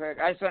plug real quick,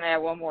 I just want to add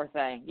one more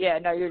thing. Yeah,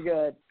 no, you're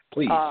good.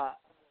 Please.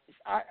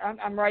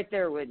 I'm right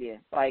there with you.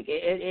 Like,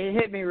 it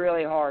hit me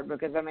really hard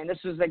because,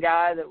 this was the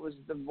guy that was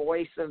the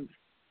voice of,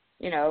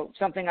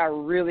 something I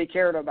really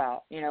cared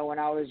about, when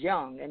I was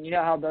young. And you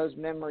know how those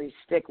memories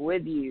stick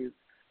with you.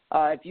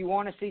 If you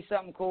want to see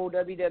something cool,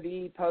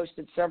 WWE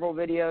posted several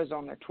videos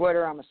on their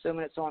Twitter. I'm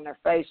assuming it's on their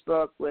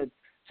Facebook with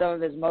some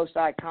of his most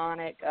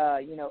iconic,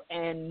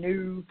 and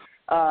new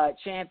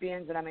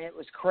champions. And, it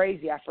was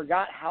crazy. I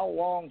forgot how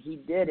long he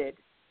did it.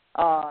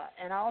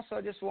 And I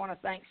also just want to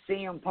thank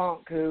CM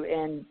Punk, who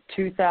in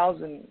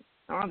 2000,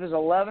 I don't know if it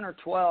was 11 or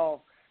 12,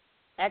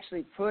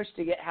 actually pushed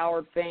to get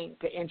Howard Fink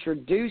to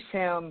introduce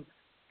him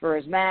for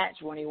his match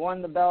when he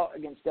won the belt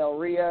against Del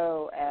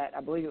Rio at,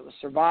 I believe it was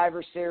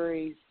Survivor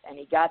Series, and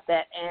he got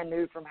that and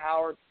new from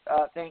Howard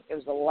Fink. It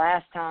was the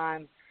last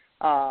time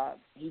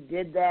he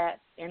did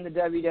that in the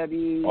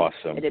WWE.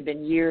 Awesome. It had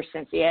been years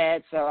since he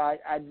had, so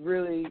I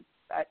do.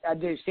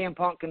 CM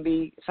Punk can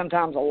be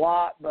sometimes a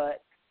lot,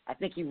 but I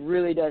think he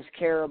really does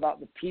care about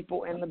the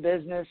people in the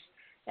business,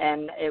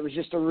 and it was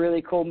just a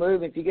really cool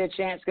move. If you get a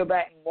chance, go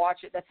back and watch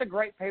it. That's a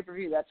great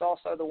pay-per-view. That's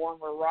also the one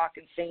where Rock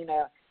and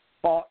Cena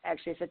fought.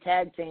 Actually, it's a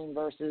tag team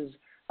versus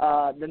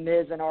The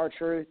Miz and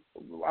R-Truth.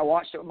 I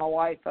watched it with my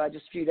wife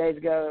just a few days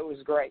ago. It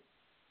was great.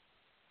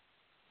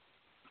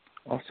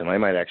 Awesome. I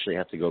might actually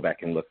have to go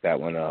back and look that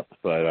one up.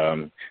 But,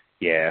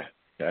 yeah,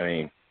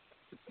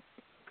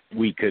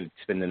 we could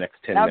spend the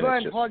next 10 minutes go ahead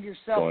and just plug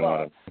yourself going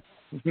up.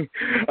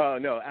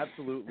 on. No,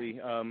 absolutely.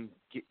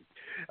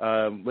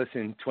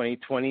 Listen,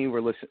 2020,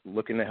 we're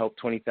looking to help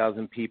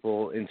 20,000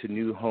 people into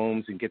new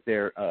homes and get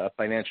their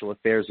financial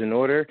affairs in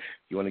order. If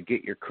you want to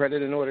get your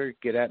credit in order,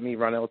 get at me,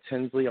 Ronell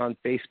Tinsley, on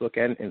Facebook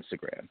and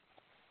Instagram.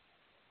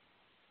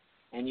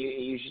 And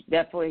you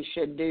definitely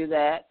should do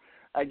that.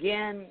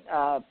 again,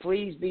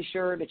 please be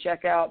sure to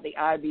check out the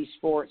IB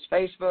Sports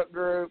Facebook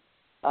group,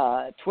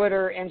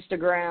 Twitter,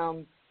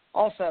 Instagram.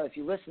 Also, if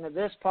you listen to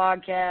this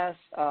podcast,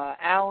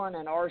 Alan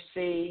and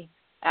RC,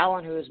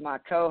 Alan, who is my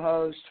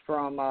co-host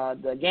from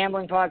the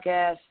gambling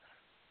podcast,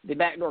 the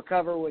Backdoor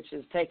Cover, which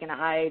is taking a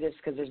hiatus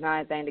because there's not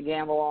anything to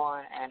gamble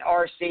on, and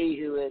RC,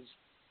 who is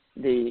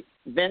the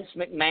Vince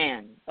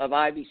McMahon of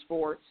IB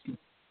Sports.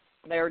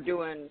 They're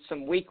doing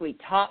some weekly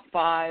top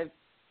 5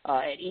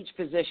 at each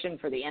position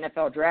for the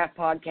NFL Draft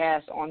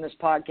podcast on this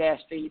podcast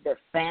feed. They're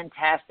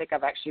fantastic.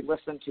 I've actually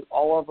listened to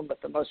all of them,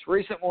 but the most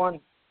recent one,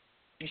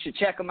 you should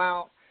check them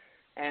out.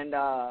 And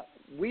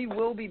we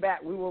will be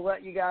back. We will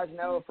let you guys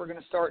know if we're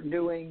going to start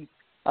doing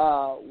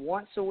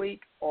once a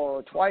week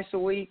or twice a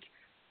week.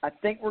 I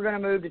think we're going to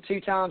move to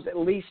 2 times at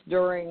least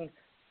during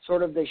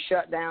sort of the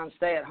shutdown,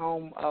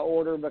 stay-at-home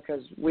order,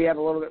 because we have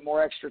a little bit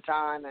more extra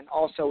time, and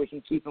also we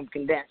can keep them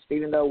condensed,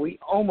 even though we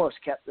almost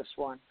kept this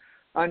one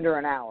under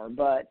an hour.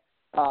 But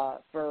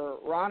for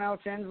Ron L.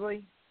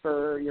 Tinsley,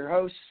 for your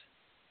hosts,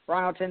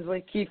 Ron L.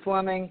 Tinsley, Keith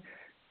Fleming,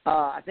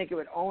 I think it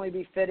would only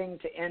be fitting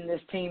to end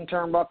this Team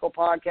Turnbuckle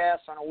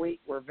podcast on a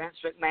week where Vince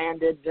McMahon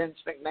did Vince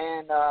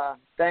McMahon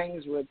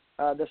things with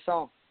this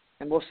song.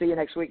 And we'll see you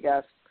next week,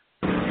 guys.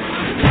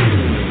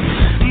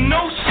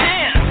 No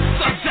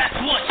chance, that's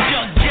what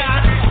you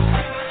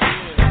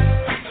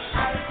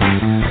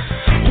got.